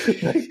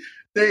you?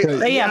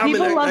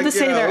 People love to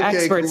say they're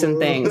experts in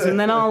things, and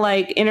then I'll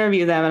like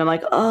interview them, and I'm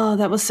like, oh,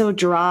 that was so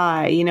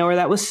dry, or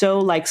that was so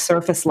like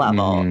surface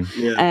level,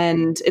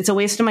 and it's a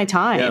waste of my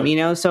time,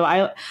 So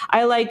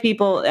I like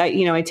people,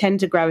 I tend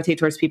to gravitate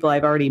towards people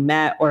I've already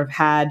met or have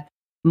had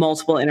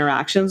multiple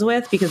interactions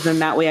with, because then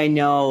that way I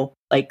know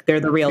like they're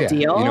the real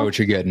deal. You know what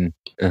you're getting.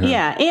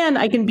 Yeah, and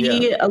I can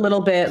be a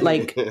little bit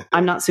like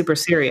I'm not super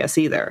serious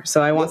either,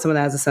 so I want someone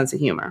that has a sense of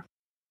humor.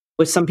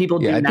 Which some people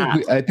do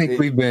not. I think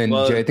we've been.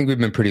 Jay, I think we've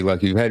been pretty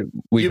lucky.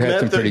 We've had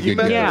some pretty good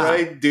guests.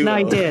 Right duo. No,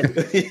 I did.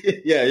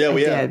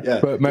 we have. Yeah.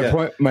 But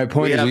my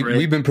point is,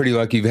 we've been pretty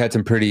lucky. We've had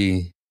some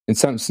pretty, and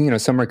some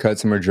are cut,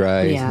 some are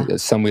dry,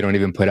 some we don't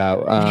even put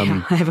out. I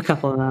have a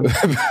couple of them.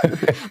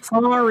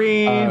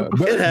 Sorry,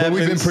 but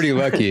we've been pretty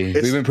lucky.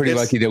 We've been pretty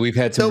lucky that we've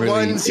had some the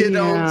really ones you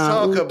don't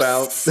talk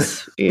about.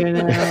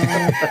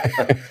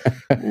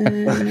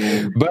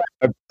 But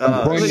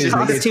the point it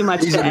costs too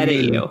much to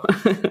edit you.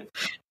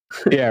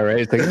 Yeah,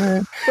 right. It's like,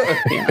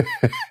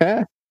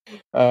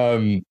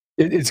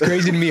 it's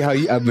crazy to me how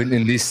I've been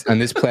on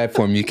this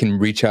platform. You can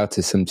reach out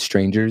to some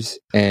strangers,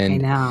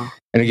 and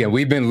again,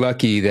 we've been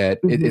lucky that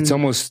it's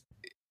almost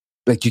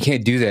like you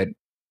can't do that.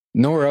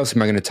 Nowhere else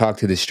am I going to talk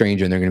to this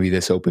stranger and they're going to be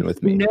this open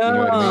with me. No, you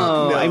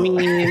know what I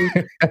mean,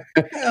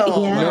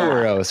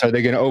 nowhere else are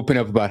they going to open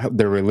up about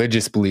their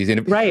religious beliefs.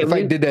 And if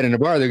I did that in a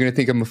bar, they're going to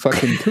think I'm a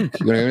fucking kook.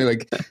 You know what I mean?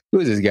 Like, who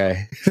is this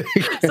guy?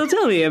 So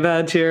tell me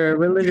about your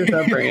religious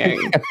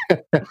upbringing.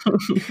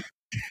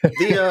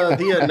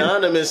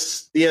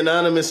 The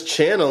anonymous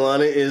channel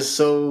on it is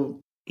so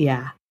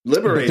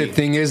liberating. But the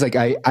thing is, like,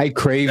 I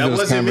crave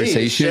those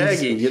conversations,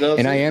 Shaggy,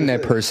 and I am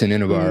that person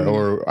in a bar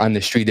or on the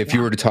street. If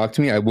you were to talk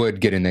to me, I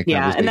would get in that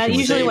conversation. And that's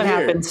usually what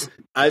happens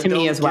to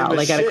me as well.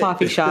 Like at a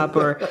coffee shop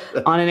or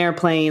on an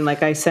airplane,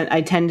 like I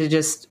tend to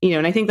just,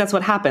 and I think that's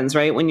what happens,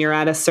 right? When you're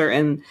at a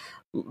certain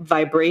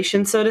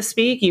vibration, so to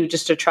speak, you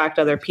just attract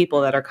other people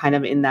that are kind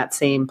of in that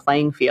same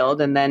playing field.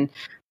 And then,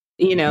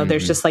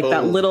 there's just like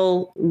that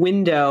little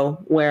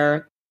window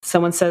where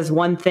someone says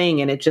one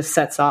thing and it just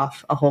sets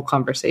off a whole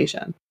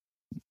conversation.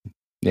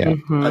 Yeah,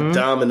 a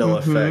domino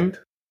effect.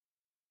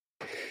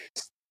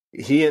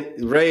 He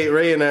and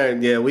Ray and I,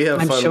 we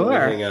have fun when we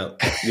hang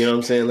out. You know what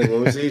I'm saying? Like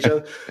when we see each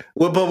other,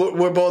 we're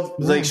both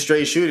like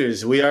straight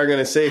shooters. We are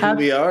gonna say who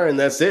we are, and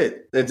that's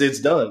it. It's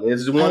done.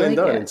 It's one and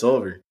done. It's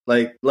over.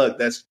 Like, look,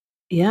 that's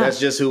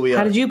just who we are.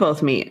 How did you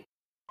both meet?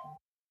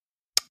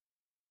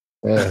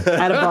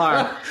 At a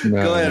bar.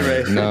 Go ahead,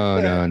 Ray. No.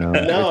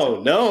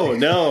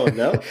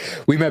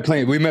 We met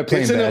playing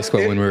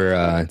basketball when we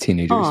were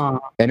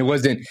teenagers, and it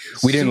wasn't.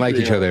 We didn't like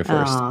each other at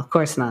first. Of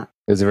course not.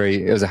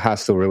 It was a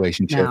hostile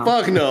relationship. No.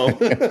 Fuck no,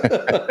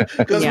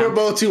 because we're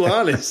both too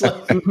honest.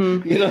 Like, you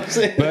know what I'm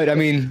saying? But I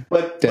mean,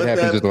 that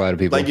happens with a lot of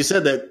people. Like you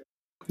said,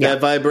 that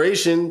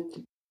vibration.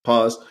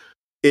 Pause.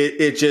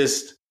 It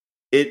just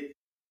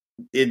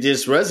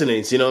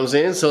resonates. You know what I'm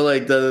saying? So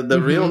like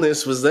the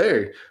realness was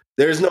there.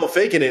 There's no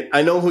faking it.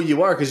 I know who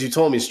you are because you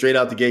told me straight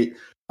out the gate,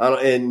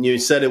 and you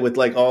said it with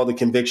like all the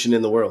conviction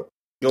in the world.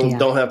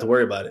 Don't have to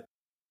worry about it.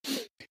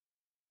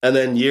 And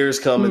then years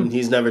come and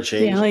he's never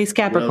changed. Yeah, well, he's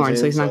Capricorn,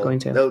 so he's not going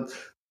to.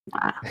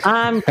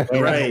 I'm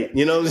kidding. Right.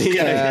 You know,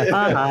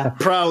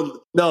 proud.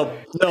 No,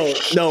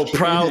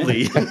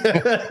 proudly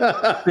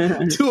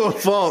to a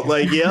fault.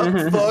 Like,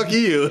 fuck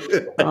you.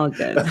 All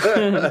good.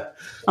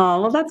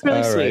 Oh, well, that's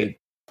really sweet. Right.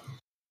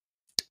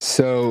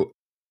 So,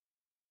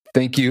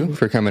 thank you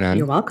for coming on.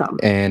 You're welcome.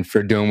 And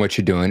for doing what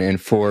you're doing.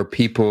 And for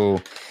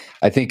people,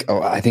 I think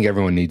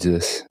everyone needs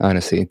this,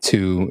 honestly,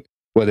 to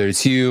whether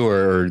it's you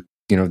or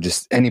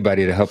just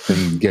anybody to help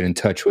them get in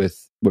touch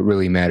with what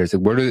really matters.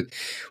 Like, where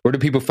do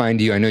people find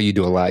you? I know you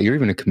do a lot. You're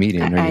even a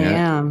comedian, right? I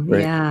am.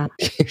 Right? Yeah.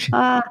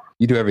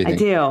 You do everything. I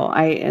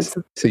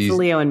do. It's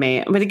Leo in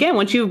me. But again,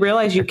 once you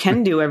realize you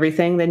can do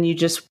everything, then you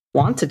just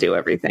want to do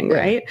everything,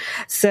 right?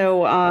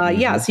 So,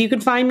 so you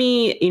can find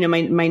me,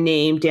 my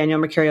name,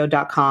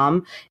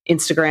 DanielleMercurio.com,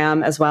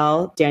 Instagram as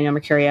well, Danielle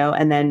Mercurio.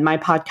 And then my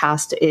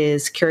podcast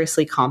is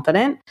Curiously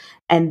Confident.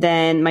 And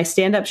then my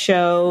stand-up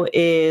show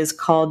is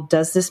called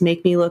Does This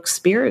Make Me Look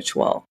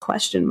Spiritual? ?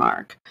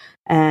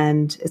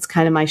 And it's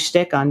kind of my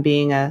shtick on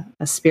being a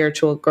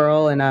spiritual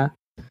girl in a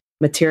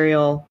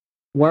material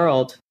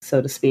world,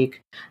 so to speak.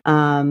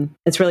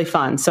 It's really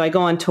fun. So I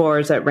go on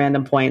tours at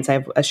random points. I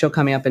have a show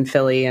coming up in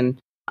Philly and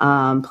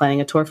planning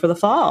a tour for the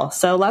fall.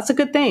 So lots of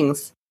good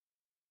things.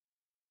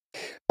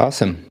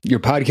 Awesome.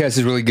 Your podcast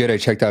is really good. I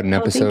checked out an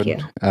episode.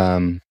 Thank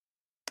you.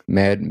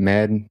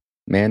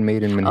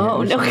 Man-Made in Manhattan.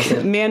 Oh, no,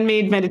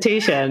 Man-Made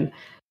Meditation.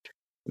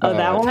 Oh,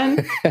 that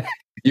one?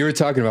 You were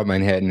talking about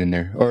Manhattan in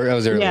there. Or I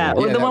was earlier. Yeah,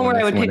 the one where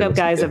I would pick up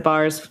guys at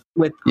bars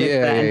and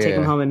take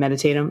them home and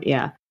meditate them.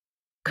 Yeah.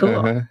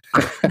 Cool.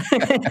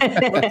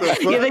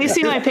 They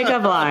see my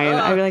pickup line.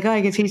 I'd be like,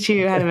 I can teach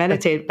you how to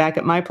meditate back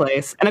at my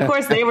place. And of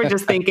course, they were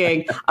just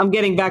thinking, I'm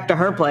getting back to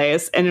her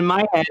place. And in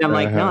my head, I'm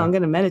like, no, I'm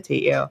going to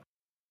meditate you.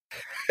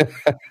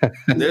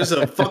 There's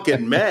a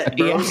fucking mat,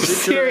 bro. Yeah,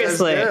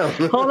 seriously.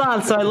 Hold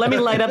on. So let me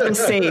light up the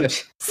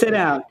sage. Sit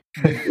down.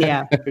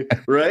 Yeah.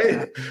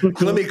 Right?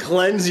 Let me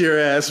cleanse your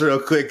ass real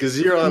quick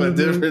because you're on a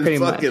different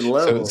fucking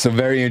level. So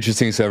very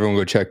interesting. So everyone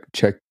go check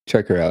her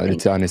out.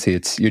 It's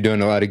honestly, you're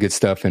doing a lot of good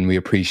stuff and we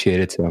appreciate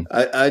it. So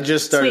I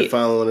just started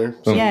following her.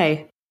 So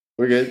yay.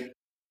 We're good.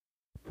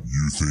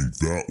 You think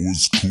that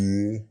was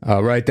cool?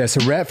 All right, that's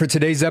a wrap for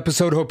today's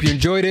episode. Hope you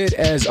enjoyed it.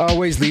 As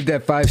always, leave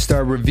that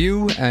 5-star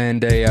review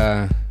and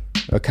a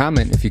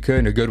comment if you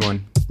could. A good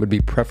one would be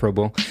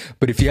preferable.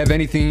 But if you have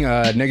anything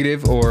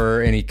negative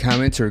or any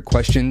comments or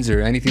questions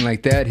or anything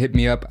like that, hit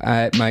me up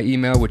at my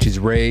email, which is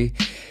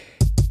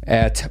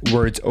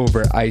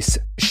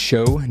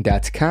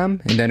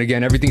ray@wordsovericeshow.com. And then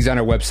again, everything's on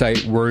our website,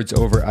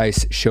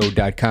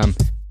 wordsovericeshow.com.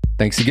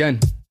 Thanks again.